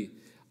identity.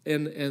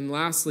 And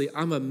lastly,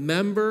 I'm a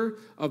member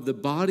of the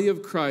body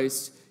of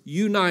Christ,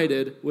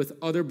 united with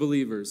other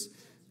believers.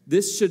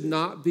 This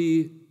can't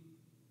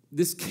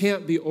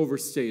be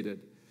overstated.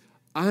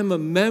 I'm a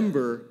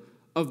member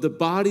of the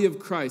body of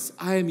Christ.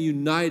 I am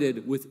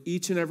united with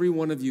each and every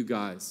one of you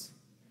guys.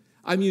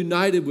 I'm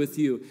united with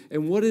you.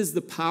 And what is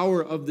the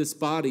power of this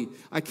body?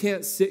 I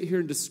can't sit here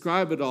and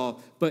describe it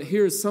all, but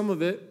here's some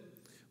of it.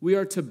 We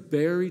are to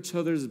bear each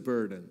other's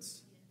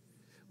burdens.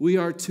 We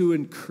are to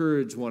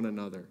encourage one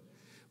another.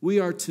 We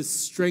are to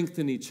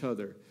strengthen each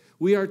other.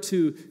 We are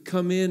to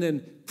come in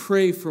and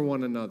pray for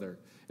one another.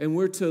 And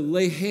we're to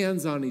lay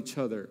hands on each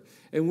other.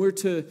 And we're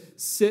to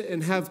sit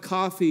and have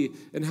coffee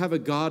and have a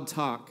God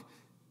talk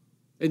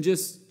and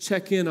just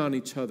check in on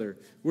each other.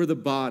 We're the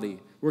body.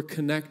 We're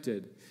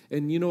connected.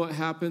 And you know what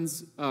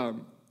happens?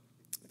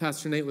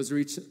 Pastor Nate was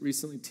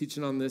recently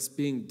teaching on this,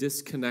 being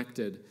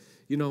disconnected.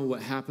 You know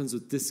what happens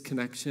with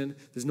disconnection?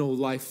 There's no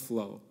life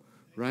flow,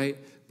 right?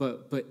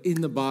 But in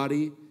the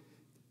body,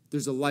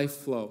 there's a life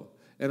flow.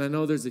 And I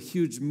know there's a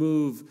huge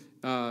move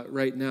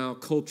right now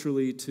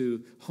culturally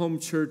to home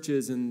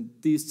churches and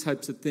these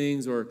types of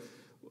things. Or,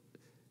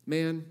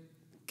 man,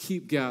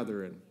 keep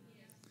gathering.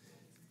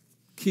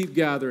 Keep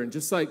gathering.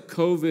 Just like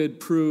COVID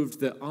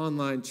proved that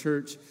online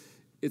church,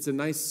 it's a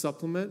nice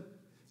supplement,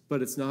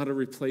 but it's not a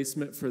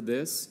replacement for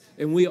this.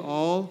 And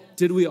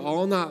did we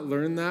all not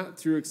learn that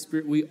through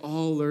experience? We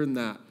all learned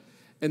that.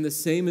 And the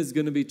same is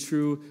going to be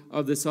true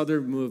of this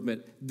other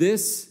movement.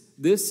 This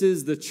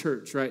is the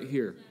church right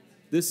here.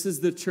 This is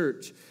the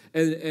church.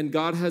 And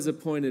God has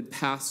appointed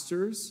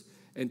pastors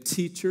and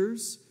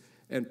teachers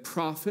and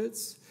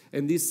prophets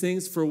and these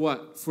things for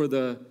what? For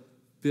the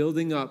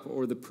building up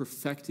or the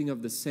perfecting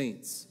of the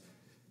saints.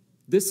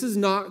 This is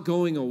not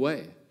going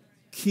away.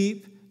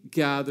 Keep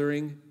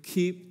gathering.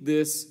 Keep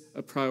this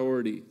a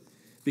priority.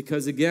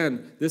 Because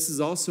again, this is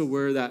also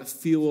where that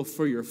fuel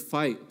for your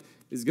fight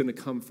is going to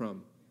come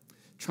from.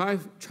 Try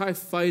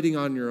fighting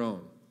on your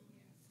own.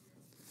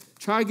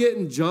 Try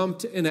getting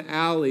jumped in an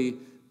alley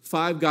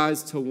 5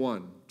 guys to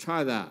 1.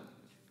 Try that.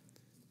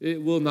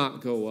 It will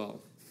not go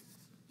well.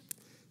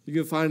 You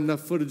can find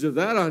enough footage of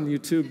that on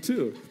YouTube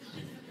too.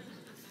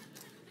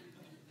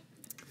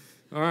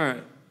 All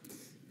right.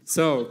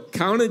 So,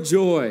 count it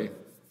joy.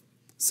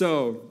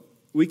 So,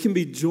 we can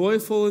be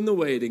joyful in the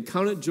waiting.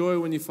 Count it joy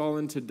when you fall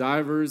into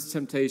divers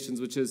temptations,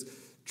 which is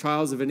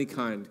trials of any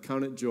kind.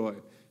 Count it joy.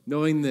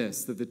 Knowing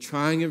this, that the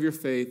trying of your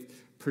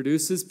faith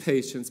produces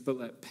patience, but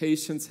let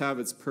patience have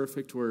its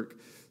perfect work,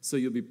 so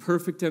you'll be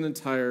perfect and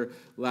entire,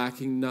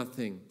 lacking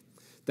nothing.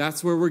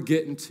 That's where we're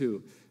getting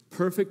to.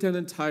 Perfect and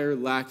entire,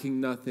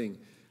 lacking nothing.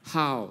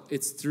 How?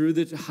 It's through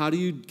how do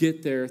you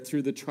get there?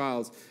 Through the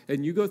trials.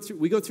 And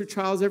we go through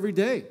trials every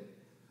day,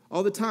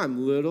 all the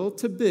time, little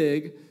to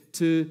big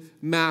to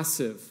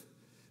massive,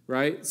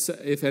 right? So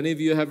if any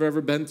of you have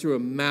ever been through a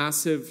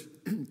massive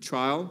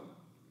trial,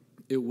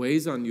 it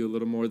weighs on you a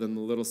little more than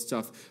the little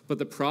stuff. But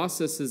the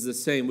process is the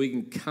same. We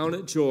can count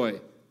it joy.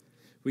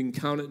 We can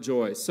count it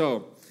joy.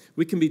 So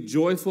we can be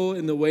joyful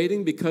in the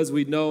waiting because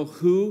we know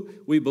who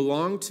we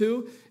belong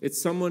to. It's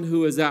someone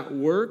who is at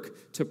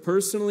work to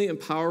personally and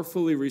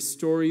powerfully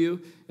restore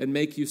you and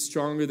make you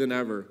stronger than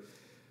ever.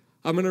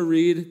 I'm going to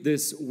read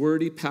this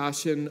wordy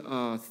passion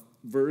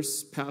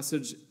verse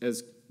passage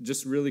as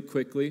just really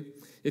quickly.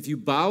 If you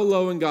bow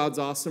low in God's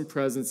awesome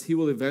presence, he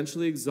will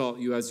eventually exalt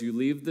you as you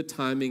leave the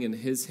timing in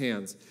his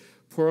hands.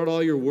 Pour out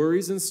all your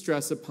worries and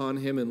stress upon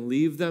him and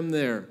leave them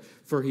there,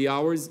 for he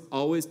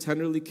always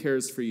tenderly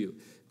cares for you.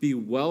 Be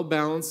well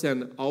balanced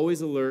and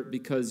always alert,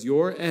 because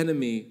your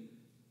enemy,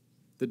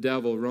 the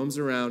devil, roams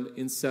around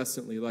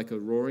incessantly like a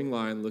roaring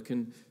lion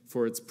looking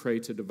for its prey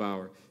to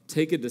devour.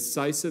 Take a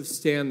decisive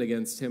stand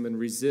against him and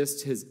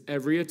resist his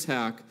every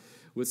attack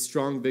with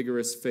strong,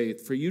 vigorous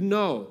faith. For you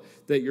know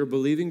that your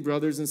believing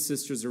brothers and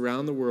sisters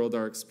around the world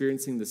are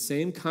experiencing the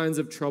same kinds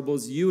of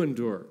troubles you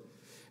endure.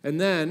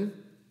 And then,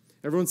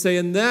 everyone say,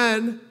 and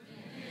then,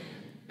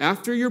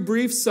 after your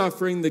brief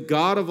suffering, the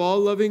God of all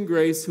loving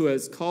grace, who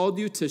has called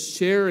you to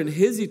share in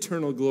his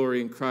eternal glory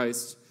in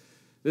Christ,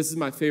 this is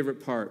my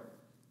favorite part,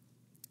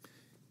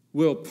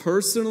 will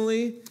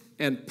personally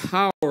and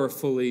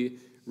powerfully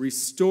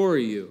restore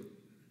you.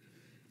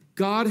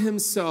 God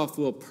himself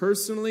will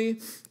personally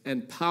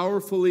and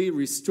powerfully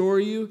restore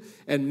you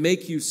and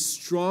make you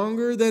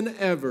stronger than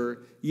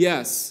ever.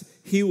 Yes,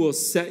 he will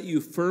set you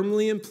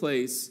firmly in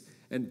place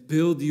and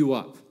build you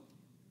up.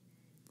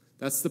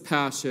 That's the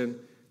passion.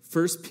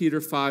 1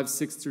 Peter 5,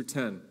 6 through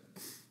 10.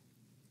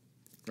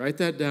 Write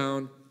that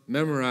down.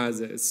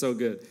 Memorize it. It's so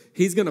good.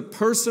 He's going to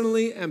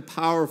personally and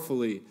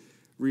powerfully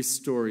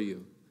restore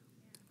you.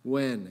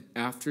 When?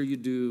 After you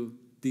do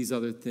these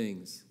other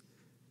things.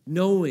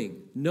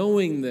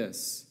 Knowing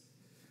this.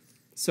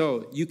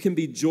 So you can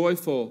be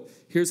joyful.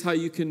 Here's how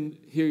you can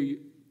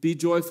be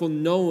joyful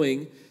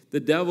knowing the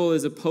devil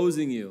is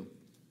opposing you.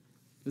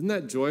 Isn't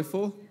that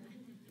joyful?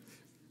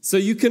 So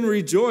you can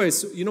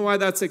rejoice. You know why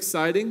that's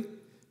exciting?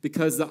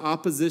 Because the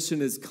opposition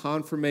is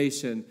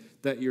confirmation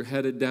that you're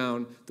headed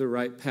down the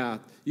right path.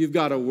 You've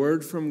got a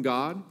word from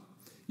God.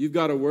 You've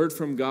got a word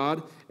from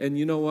God, and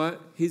you know what?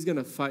 He's going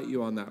to fight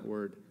you on that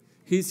word.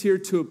 He's here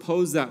to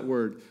oppose that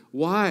word.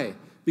 Why?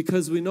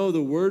 Because we know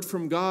the word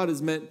from God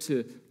is meant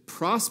to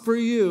prosper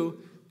you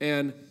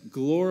and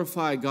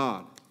glorify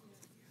God.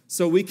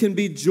 So we can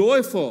be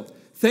joyful.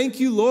 Thank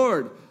you,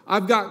 Lord.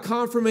 I've got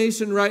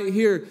confirmation right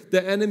here.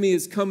 The enemy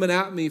is coming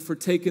at me for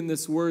taking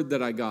this word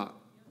that I got.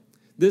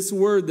 This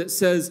word that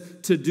says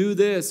to do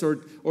this or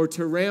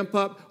to ramp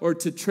up or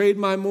to trade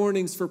my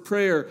mornings for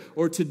prayer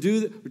or to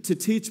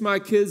teach my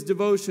kids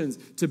devotions,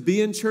 to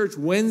be in church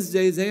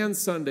Wednesdays and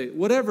Sundays,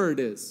 whatever it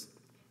is.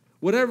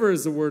 Whatever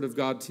is the word of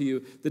God to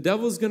you, the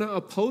devil's going to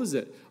oppose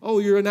it. Oh,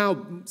 you're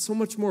now so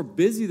much more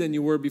busy than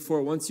you were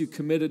before once you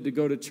committed to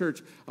go to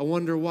church. I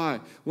wonder why.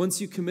 Once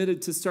you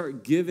committed to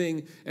start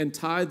giving and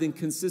tithing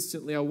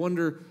consistently, I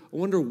wonder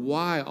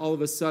why all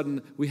of a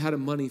sudden we had a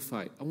money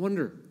fight. I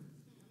wonder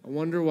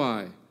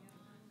why.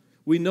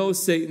 We know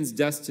Satan's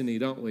destiny,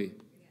 don't we?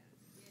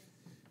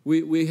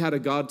 We had a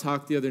God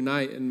talk the other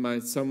night, and my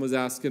son was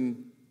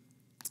asking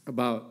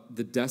about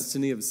the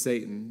destiny of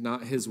Satan,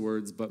 not his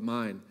words, but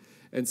mine.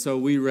 And so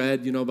we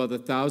read, about the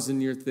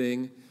 1,000-year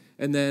thing,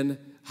 and then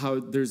how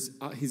he's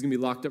going to be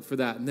locked up for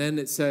that. And then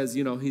it says,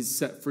 he's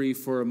set free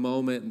for a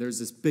moment, and there's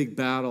this big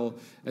battle.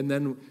 And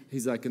then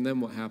he's like, and then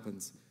what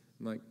happens?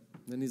 I'm like,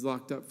 then he's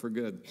locked up for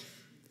good.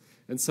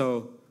 And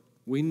so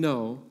we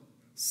know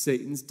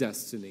Satan's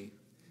destiny.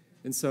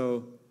 And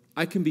so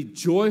I can be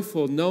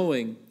joyful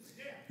knowing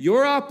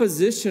your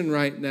opposition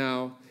right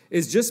now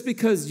is just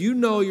because you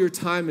know your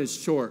time is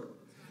short.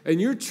 And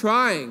you're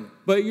trying,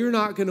 but you're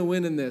not going to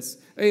win in this.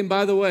 Hey, and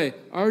by the way,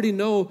 I already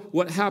know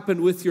what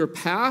happened with your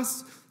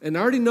past, and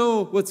I already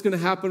know what's going to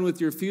happen with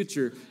your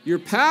future. Your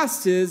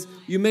past is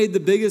you made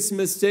the biggest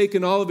mistake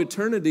in all of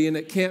eternity, and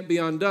it can't be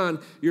undone.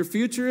 Your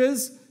future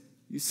is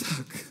you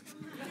suck.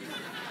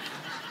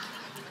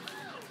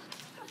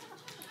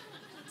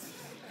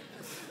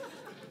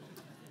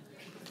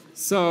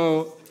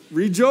 So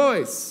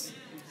rejoice,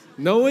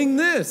 knowing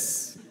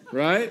this,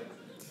 right?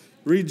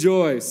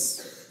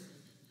 Rejoice.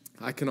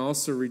 I can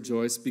also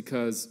rejoice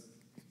because,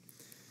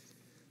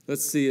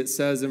 let's see, it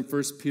says in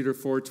 1 Peter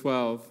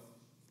 4:12,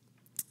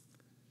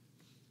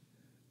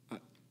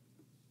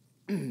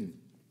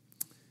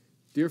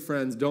 dear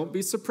friends, don't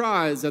be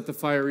surprised at the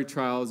fiery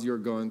trials you're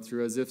going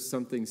through as if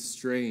something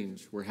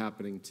strange were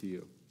happening to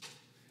you.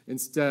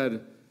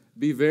 Instead,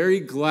 be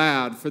very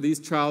glad, for these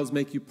trials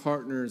make you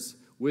partners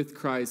with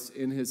Christ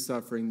in his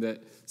suffering,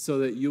 so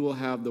that you will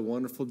have the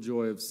wonderful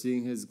joy of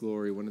seeing his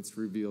glory when it's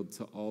revealed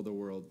to all the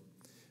world.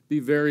 Be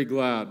very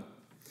glad.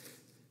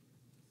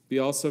 Be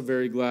also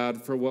very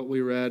glad for what we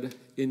read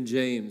in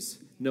James,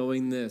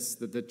 knowing this,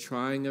 that the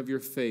trying of your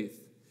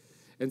faith.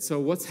 And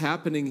so what's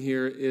happening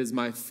here is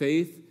my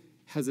faith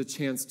has a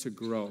chance to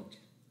grow.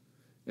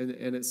 And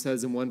it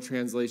says in one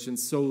translation,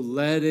 so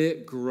let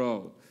it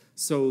grow.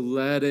 So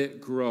let it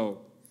grow.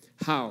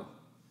 How?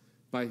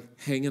 By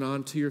hanging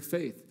on to your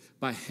faith,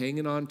 by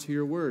hanging on to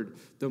your word.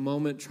 The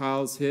moment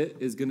trials hit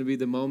is going to be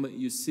the moment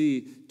you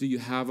see, do you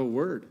have a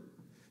word?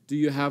 Do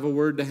you have a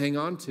word to hang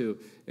on to?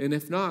 And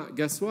if not,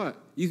 guess what?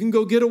 You can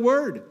go get a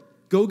word.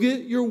 Go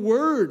get your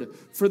word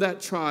for that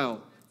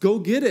trial. Go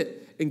get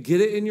it and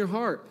get it in your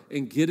heart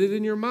and get it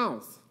in your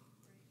mouth.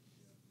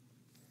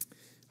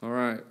 All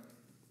right.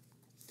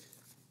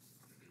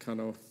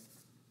 Kind of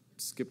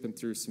skipping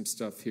through some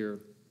stuff here.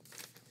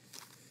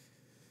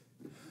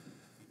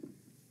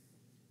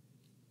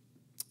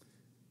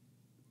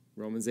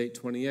 Romans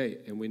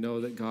 8:28, and we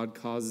know that God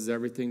causes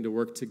everything to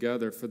work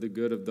together for the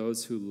good of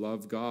those who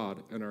love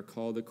God and are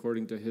called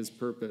according to his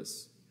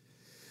purpose.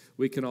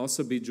 We can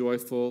also be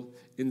joyful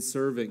in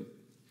serving.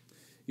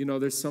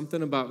 There's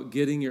something about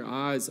getting your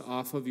eyes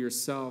off of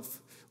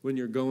yourself when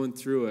you're going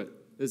through it,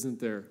 isn't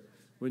there?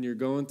 When you're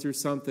going through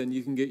something,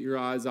 you can get your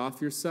eyes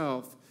off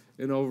yourself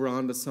and over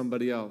onto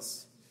somebody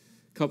else.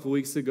 A couple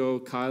weeks ago,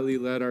 Kylie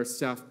led our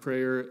staff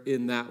prayer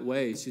in that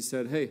way. She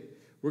said, hey,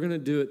 we're going to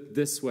do it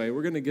this way.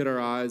 We're going to get our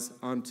eyes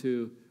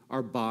onto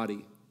our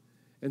body.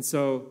 And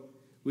so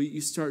you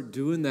start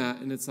doing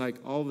that, and it's like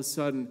all of a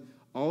sudden,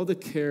 all the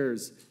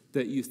cares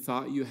that you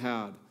thought you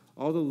had,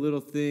 all the little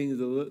things,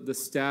 the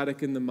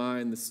static in the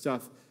mind, the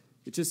stuff,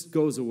 it just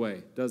goes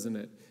away, doesn't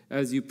it?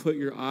 As you put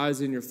your eyes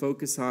and your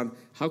focus on,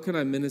 how can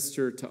I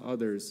minister to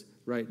others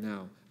right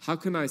now? How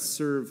can I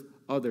serve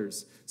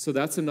others? So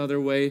that's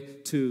another way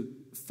to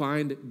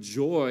find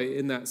joy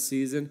in that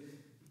season.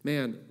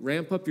 Man,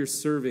 ramp up your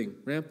serving.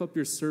 Ramp up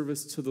your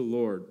service to the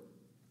Lord.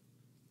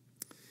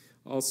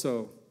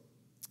 Also,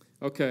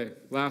 okay,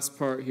 last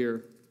part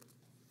here.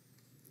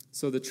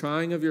 So the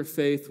trying of your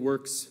faith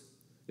works,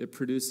 it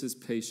produces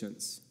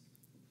patience.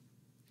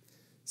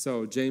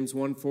 So James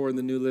 1:4 in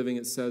the New Living,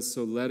 it says,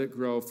 so let it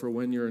grow, for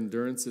when your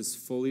endurance is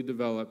fully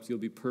developed, you'll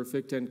be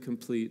perfect and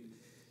complete,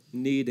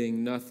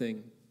 needing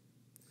nothing.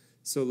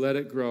 So let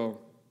it grow.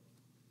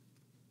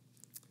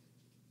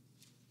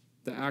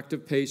 The act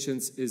of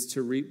patience is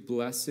to reap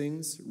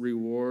blessings,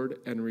 reward,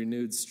 and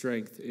renewed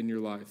strength in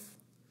your life.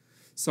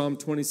 Psalm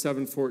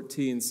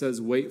 27:14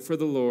 says, wait for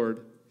the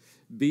Lord,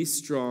 be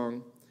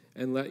strong,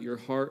 and let your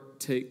heart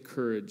take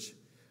courage.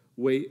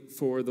 Wait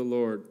for the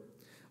Lord.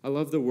 I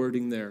love the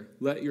wording there.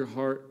 Let your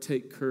heart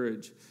take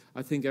courage.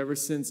 I think ever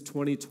since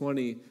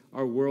 2020,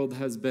 our world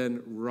has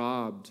been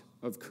robbed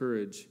of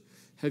courage.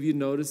 Have you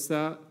noticed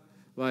that?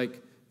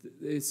 Like,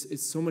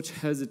 it's so much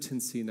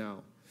hesitancy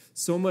now.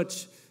 So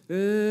much,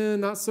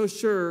 not so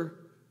sure.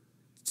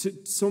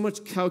 So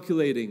much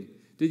calculating.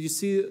 Did you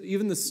see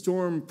even the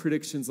storm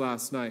predictions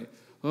last night?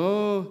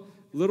 Oh,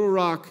 Little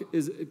Rock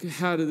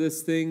had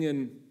this thing,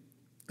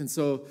 and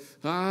so,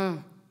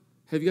 have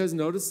you guys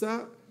noticed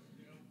that?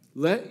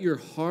 Let your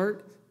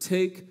heart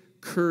take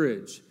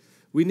courage.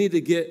 We need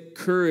to get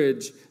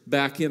courage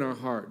back in our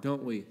heart,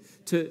 don't we?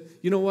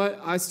 You know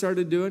what I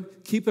started doing?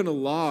 Keeping a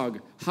log.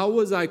 How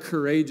was I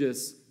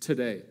courageous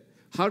today?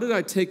 How did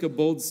I take a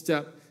bold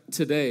step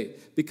today?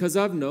 Because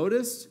I've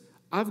noticed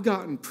I've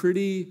gotten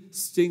pretty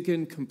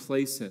stinking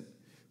complacent,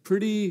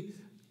 pretty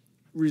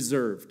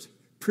reserved,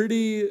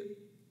 pretty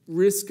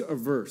risk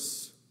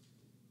averse.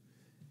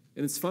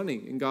 And it's funny,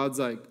 and God's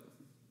like,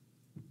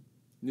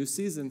 new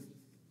season.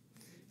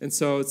 And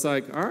so it's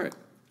like, all right,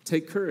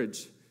 take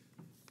courage.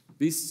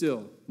 Be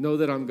still. Know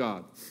that I'm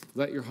God.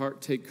 Let your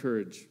heart take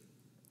courage.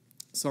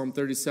 Psalm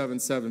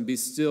 37:7, be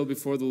still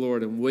before the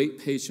Lord and wait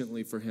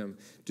patiently for him.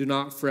 Do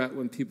not fret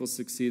when people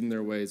succeed in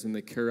their ways, when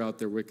they carry out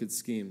their wicked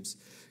schemes.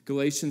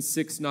 Galatians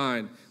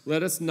 6:9,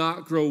 let us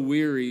not grow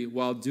weary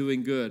while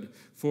doing good,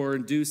 for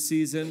in due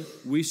season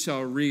we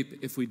shall reap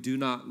if we do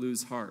not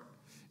lose heart.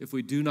 If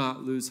we do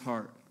not lose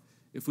heart.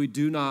 If we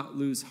do not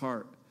lose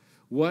heart.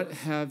 What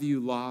have you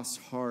lost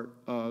heart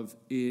of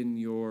in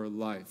your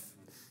life?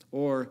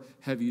 Or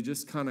have you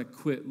just kind of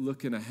quit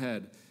looking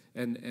ahead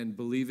and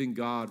believing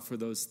God for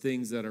those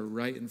things that are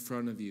right in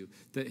front of you,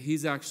 that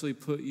he's actually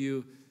put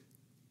you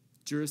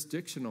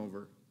jurisdiction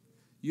over?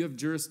 You have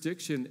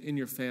jurisdiction in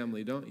your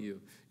family, don't you?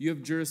 You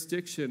have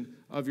jurisdiction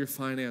of your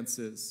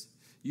finances,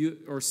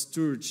 or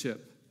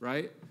stewardship,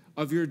 right?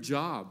 Of your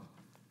job.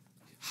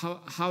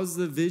 How's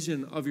the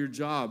vision of your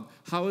job?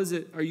 How is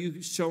it? Are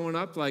you showing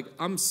up like,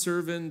 I'm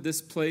serving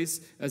this place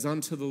as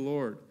unto the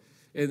Lord?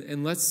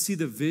 And let's see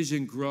the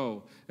vision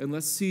grow. And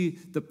let's see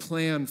the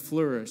plan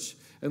flourish.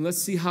 And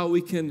let's see how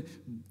we can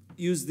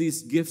use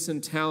these gifts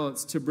and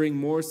talents to bring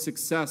more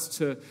success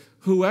to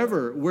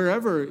whoever,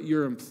 wherever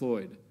you're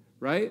employed,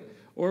 right?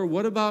 Or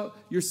what about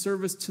your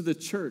service to the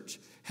church?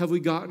 Have we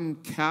gotten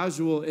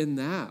casual in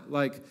that?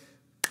 Like,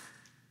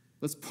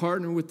 let's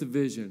partner with the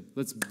vision.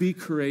 Let's be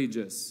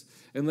courageous.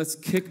 And let's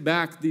kick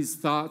back these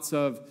thoughts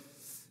of,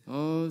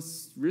 oh,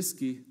 it's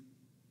risky,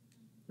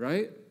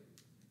 right?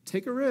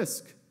 Take a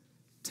risk.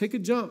 Take a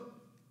jump.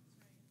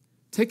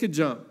 Take a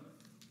jump.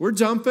 We're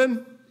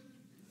jumping.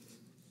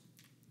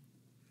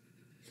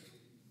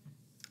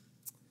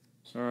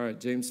 All right,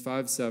 James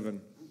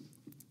 5:7,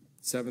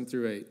 7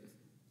 through 8.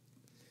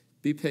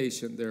 Be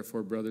patient,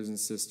 therefore, brothers and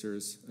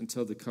sisters,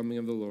 until the coming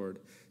of the Lord.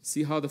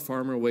 See how the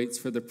farmer waits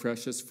for the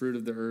precious fruit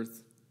of the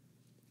earth?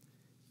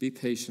 Be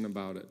patient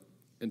about it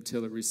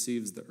until it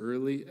receives the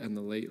early and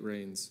the late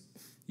rains.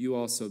 You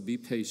also be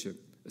patient.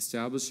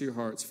 Establish your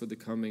hearts, for the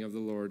coming of the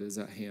Lord is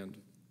at hand.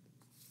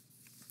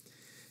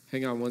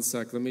 Hang on one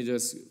sec. Let me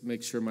just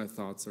make sure my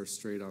thoughts are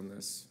straight on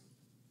this.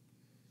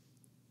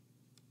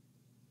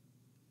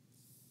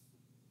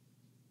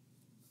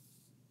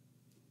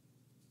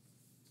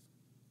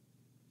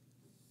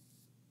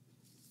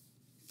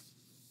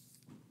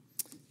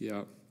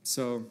 Yeah,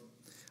 so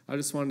I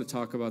just wanted to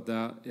talk about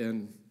that,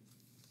 and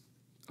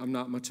I'm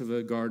not much of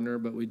a gardener,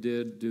 but we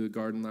did do a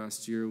garden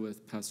last year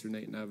with Pastor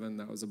Nate and Evan.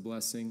 That was a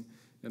blessing,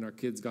 and our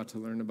kids got to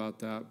learn about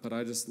that. But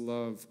I just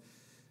love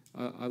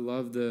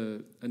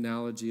the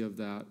analogy of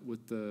that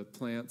with the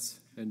plants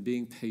and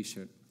being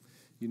patient.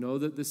 You know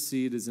that the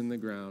seed is in the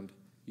ground.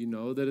 You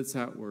know that it's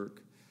at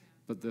work.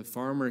 But the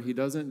farmer, he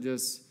doesn't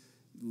just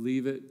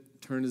leave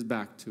it, turn his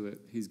back to it.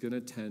 He's going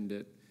to tend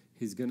it.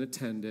 He's going to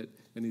tend it,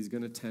 and he's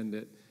going to tend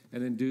it.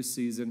 And in due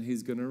season,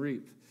 he's going to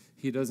reap.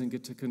 He doesn't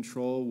get to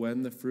control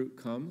when the fruit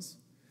comes,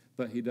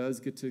 but he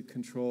does get to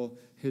control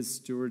his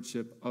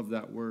stewardship of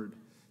that word.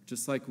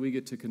 Just like we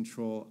get to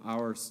control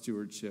our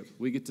stewardship.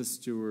 We get to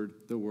steward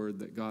the word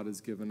that God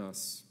has given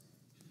us.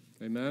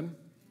 Amen?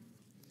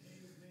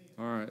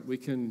 All right, we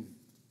can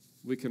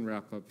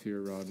wrap up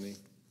here, Rodney.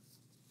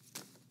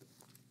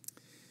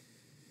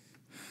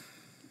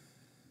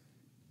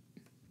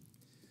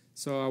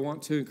 So I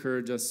want to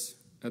encourage us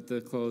at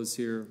the close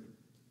here.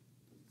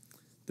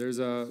 There's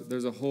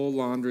a whole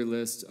laundry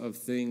list of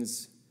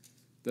things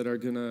that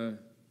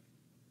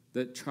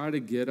try to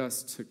get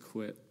us to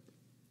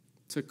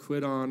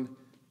quit on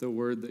the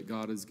word that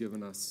God has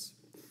given us.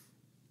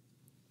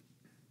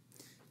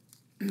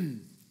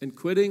 And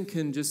quitting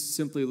can just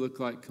simply look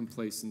like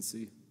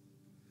complacency.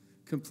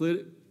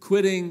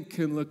 Quitting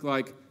can look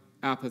like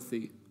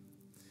apathy.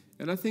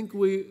 And I think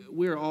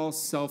we're all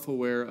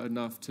self-aware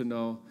enough to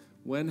know,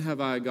 when have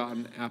I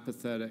gotten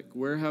apathetic?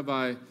 Where have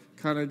I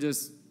kind of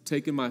just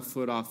taken my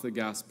foot off the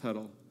gas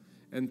pedal?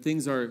 And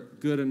things are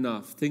good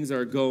enough. Things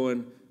are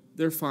going,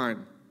 they're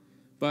fine.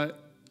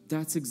 But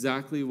that's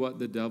exactly what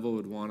the devil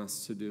would want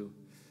us to do.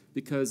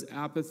 Because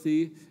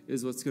apathy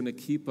is what's going to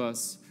keep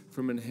us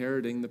from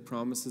inheriting the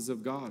promises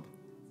of God.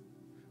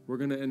 We're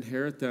going to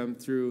inherit them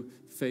through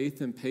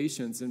faith and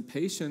patience. And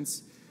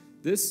patience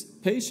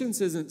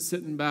isn't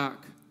sitting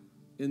back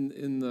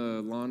in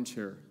the lawn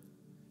chair.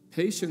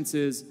 Patience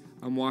is,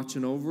 I'm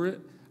watching over it.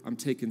 I'm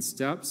taking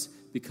steps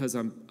because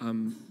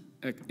I'm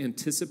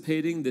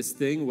anticipating this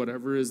thing,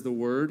 whatever is the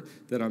word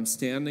that I'm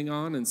standing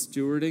on and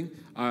stewarding.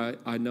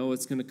 I know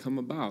it's going to come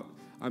about.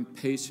 I'm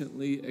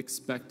patiently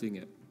expecting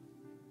it.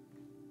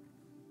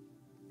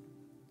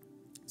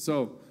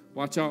 So,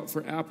 watch out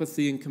for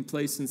apathy and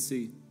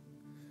complacency.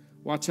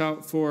 Watch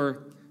out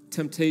for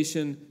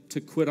temptation to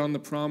quit on the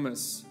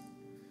promise.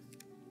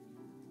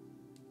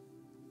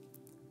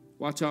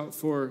 Watch out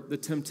for the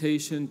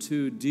temptation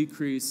to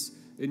decrease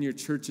in your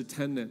church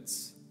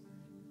attendance,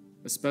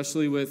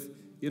 especially with,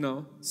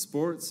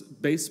 sports.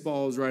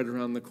 Baseball is right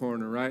around the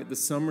corner, right? The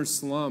summer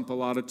slump, a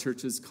lot of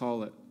churches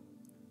call it,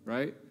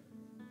 right?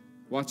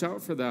 Watch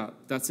out for that.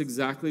 That's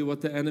exactly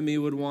what the enemy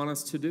would want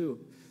us to do,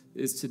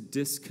 is to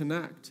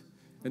disconnect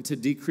and to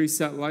decrease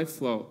that life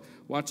flow.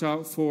 Watch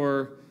out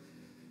for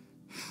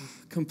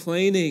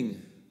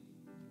complaining.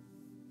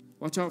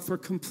 Watch out for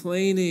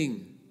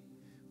complaining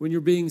when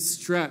you're being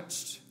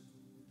stretched.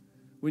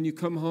 When you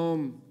come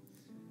home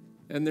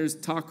and there's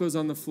tacos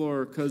on the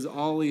floor because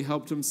Ollie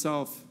helped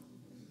himself.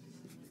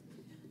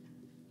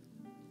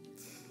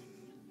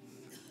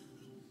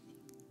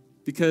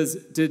 Because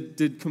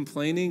did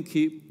complaining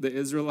keep the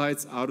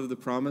Israelites out of the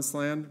promised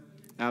land?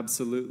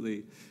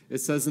 Absolutely. It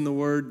says in the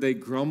word, they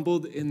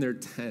grumbled in their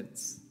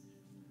tents.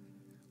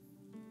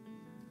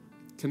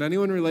 Can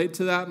anyone relate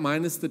to that,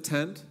 minus the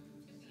tent?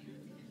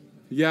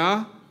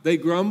 Yeah? They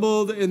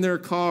grumbled in their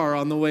car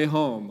on the way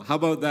home. How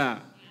about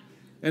that?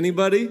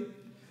 Anybody?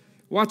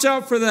 Watch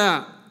out for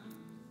that.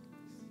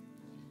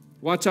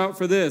 Watch out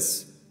for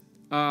this.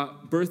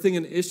 Birthing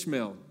an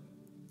Ishmael.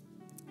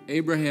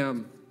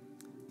 Abraham,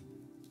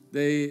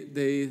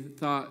 they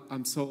thought,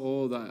 I'm so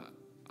old,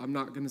 I'm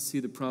not going to see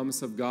the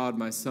promise of God,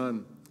 my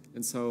son.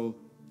 And so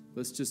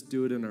let's just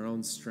do it in our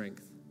own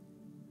strength.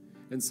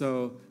 And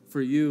so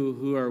for you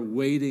who are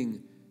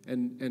waiting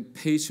and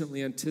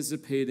patiently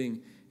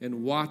anticipating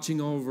and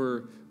watching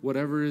over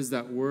whatever is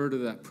that word or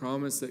that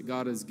promise that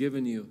God has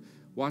given you,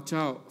 watch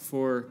out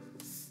for,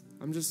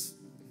 I'm just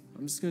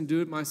going to do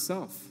it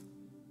myself.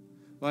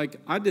 Like,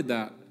 I did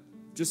that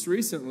just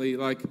recently.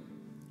 Like,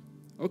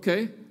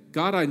 okay,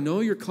 God, I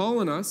know you're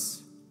calling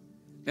us,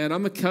 and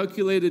I'm a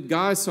calculated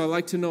guy, so I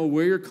like to know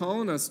where you're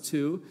calling us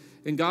to.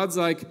 And God's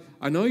like,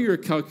 I know you're a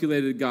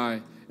calculated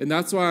guy, and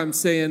that's why I'm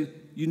saying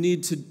you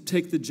need to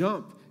take the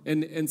jump.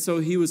 And so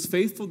he was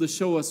faithful to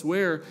show us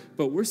where,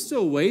 but we're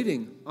still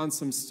waiting on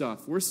some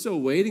stuff. We're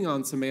still waiting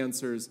on some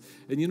answers.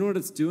 And you know what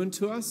it's doing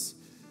to us?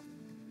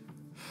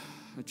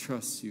 I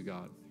trust you,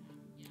 God.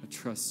 I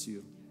trust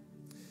you.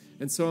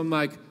 And so I'm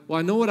like, well,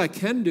 I know what I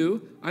can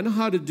do. I know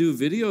how to do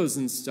videos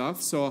and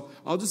stuff, so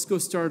I'll just go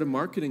start a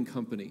marketing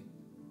company.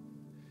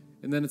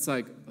 And then it's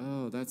like,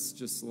 oh, that's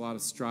just a lot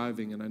of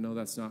striving, and I know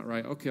that's not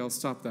right. Okay, I'll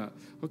stop that.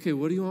 Okay,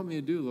 what do you want me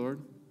to do,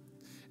 Lord?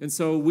 And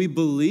so we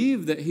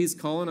believe that he's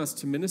calling us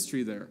to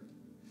ministry there,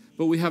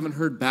 but we haven't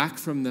heard back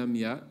from them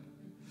yet.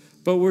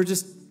 But we're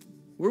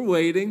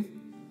waiting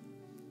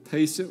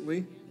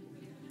patiently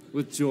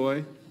with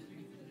joy.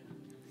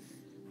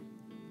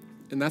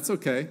 And that's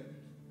okay.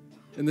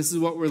 And this is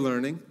what we're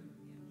learning.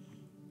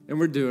 And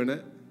we're doing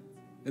it.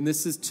 And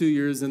this is 2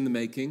 years in the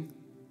making.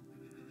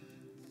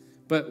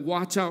 But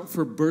watch out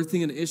for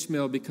birthing an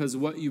Ishmael, because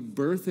what you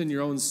birth in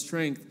your own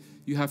strength,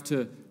 you have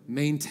to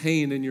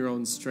maintain in your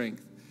own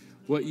strength.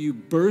 What you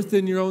birth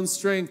in your own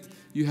strength,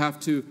 you have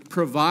to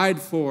provide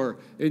for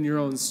in your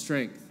own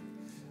strength.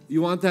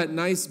 You want that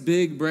nice,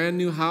 big, brand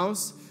new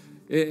house,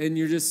 and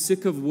you're just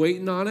sick of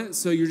waiting on it,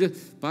 so you're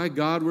just, by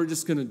God, we're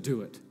just going to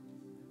do it.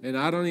 And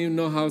I don't even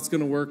know how it's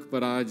going to work,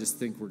 but I just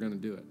think we're going to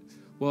do it.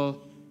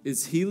 Well,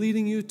 is he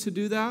leading you to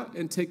do that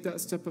and take that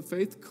step of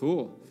faith?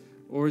 Cool.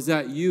 Or is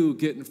that you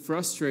getting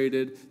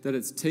frustrated that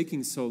it's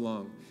taking so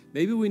long?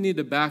 Maybe we need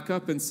to back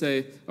up and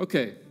say,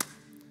 okay,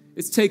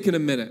 it's taken a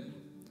minute.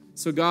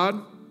 So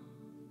God,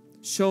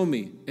 show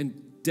me and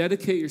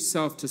dedicate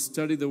yourself to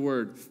study the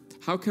word.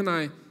 How can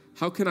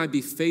I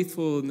be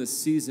faithful in this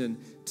season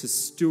to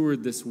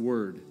steward this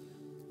word?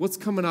 What's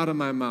coming out of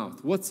my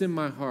mouth? What's in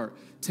my heart?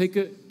 Take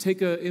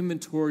a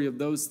inventory of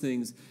those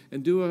things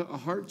and do a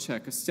heart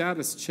check, a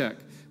status check.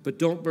 But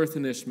don't birth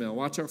an Ishmael.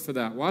 Watch out for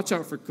that. Watch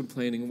out for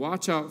complaining.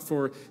 Watch out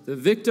for the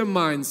victim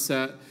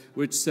mindset,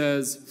 which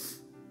says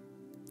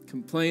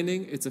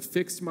complaining, it's a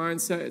fixed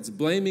mindset, it's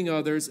blaming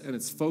others, and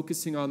it's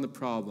focusing on the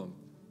problem.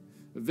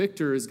 A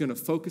victor is going to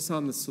focus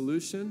on the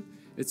solution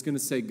It's going to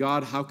say,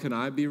 God, how can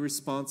I be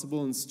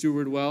responsible and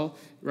steward well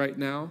right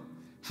now?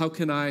 How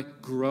can I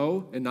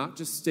grow and not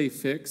just stay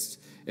fixed?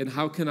 And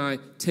how can I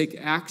take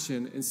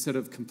action instead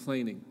of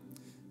complaining?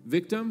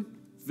 Victim,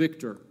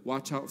 victor.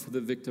 Watch out for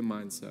the victim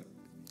mindset.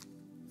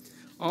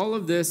 All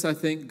of this, I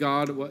think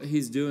God, what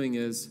he's doing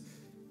is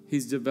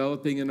he's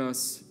developing in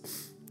us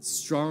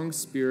strong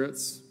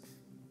spirits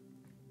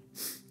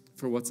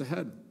for what's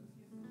ahead.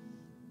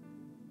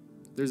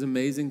 There's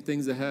amazing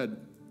things ahead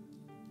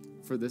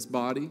for this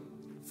body,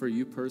 for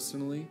you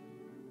personally.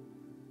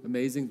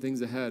 Amazing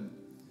things ahead.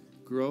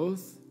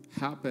 Growth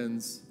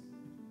happens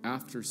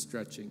after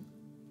stretching,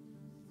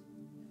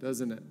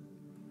 doesn't it?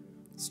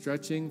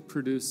 Stretching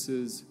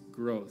produces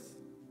growth.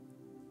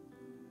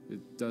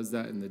 It does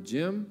that in the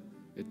gym.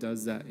 It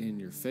does that in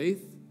your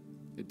faith.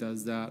 It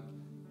does that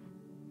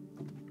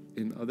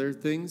in other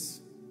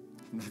things.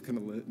 I'm not going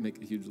to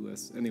make a huge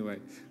list. Anyway,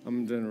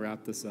 I'm going to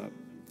wrap this up.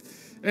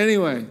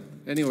 Anyway,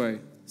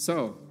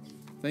 so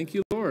thank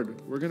you,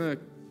 Lord. We're going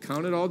to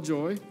count it all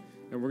joy,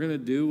 and we're going to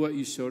do what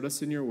you showed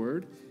us in your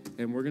word,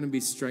 and we're going to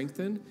be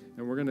strengthened,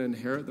 and we're going to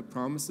inherit the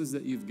promises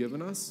that you've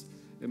given us,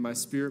 and my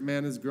spirit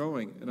man is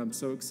growing, and I'm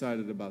so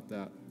excited about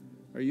that.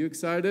 Are you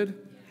excited?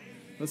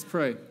 Let's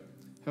pray.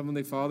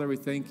 Heavenly Father, we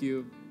thank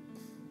you.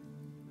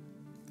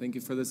 Thank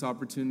you for this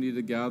opportunity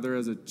to gather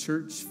as a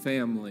church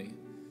family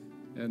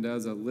and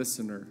as a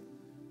listener.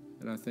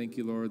 And I thank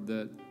you, Lord,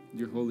 that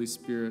your Holy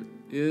Spirit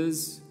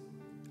is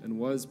and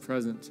was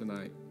present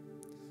tonight.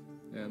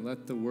 And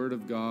let the word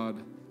of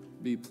God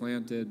be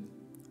planted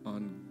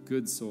on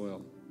good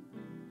soil.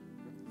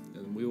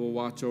 And we will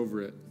watch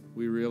over it.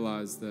 We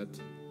realize that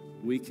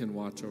we can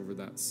watch over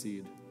that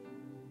seed,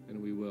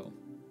 and we will.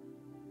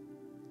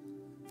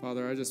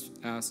 Father, I just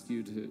ask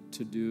you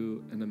to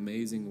do an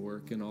amazing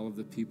work in all of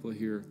the people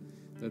here,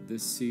 that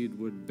this seed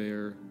would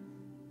bear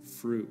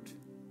fruit,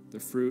 the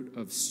fruit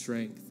of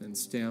strength and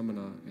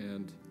stamina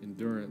and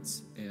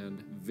endurance and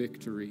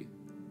victory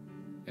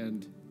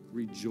and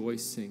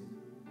rejoicing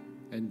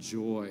and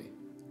joy.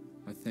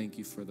 I thank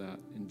you for that.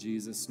 In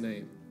Jesus'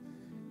 name,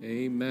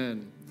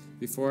 amen.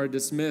 Before I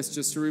dismiss,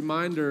 just a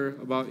reminder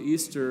about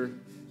Easter.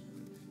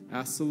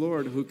 Ask the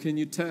Lord, who can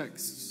you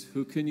text?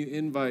 Who can you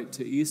invite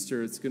to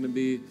Easter? It's going to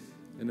be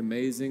an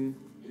amazing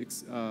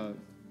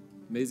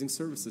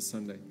service this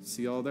Sunday.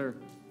 See you all there.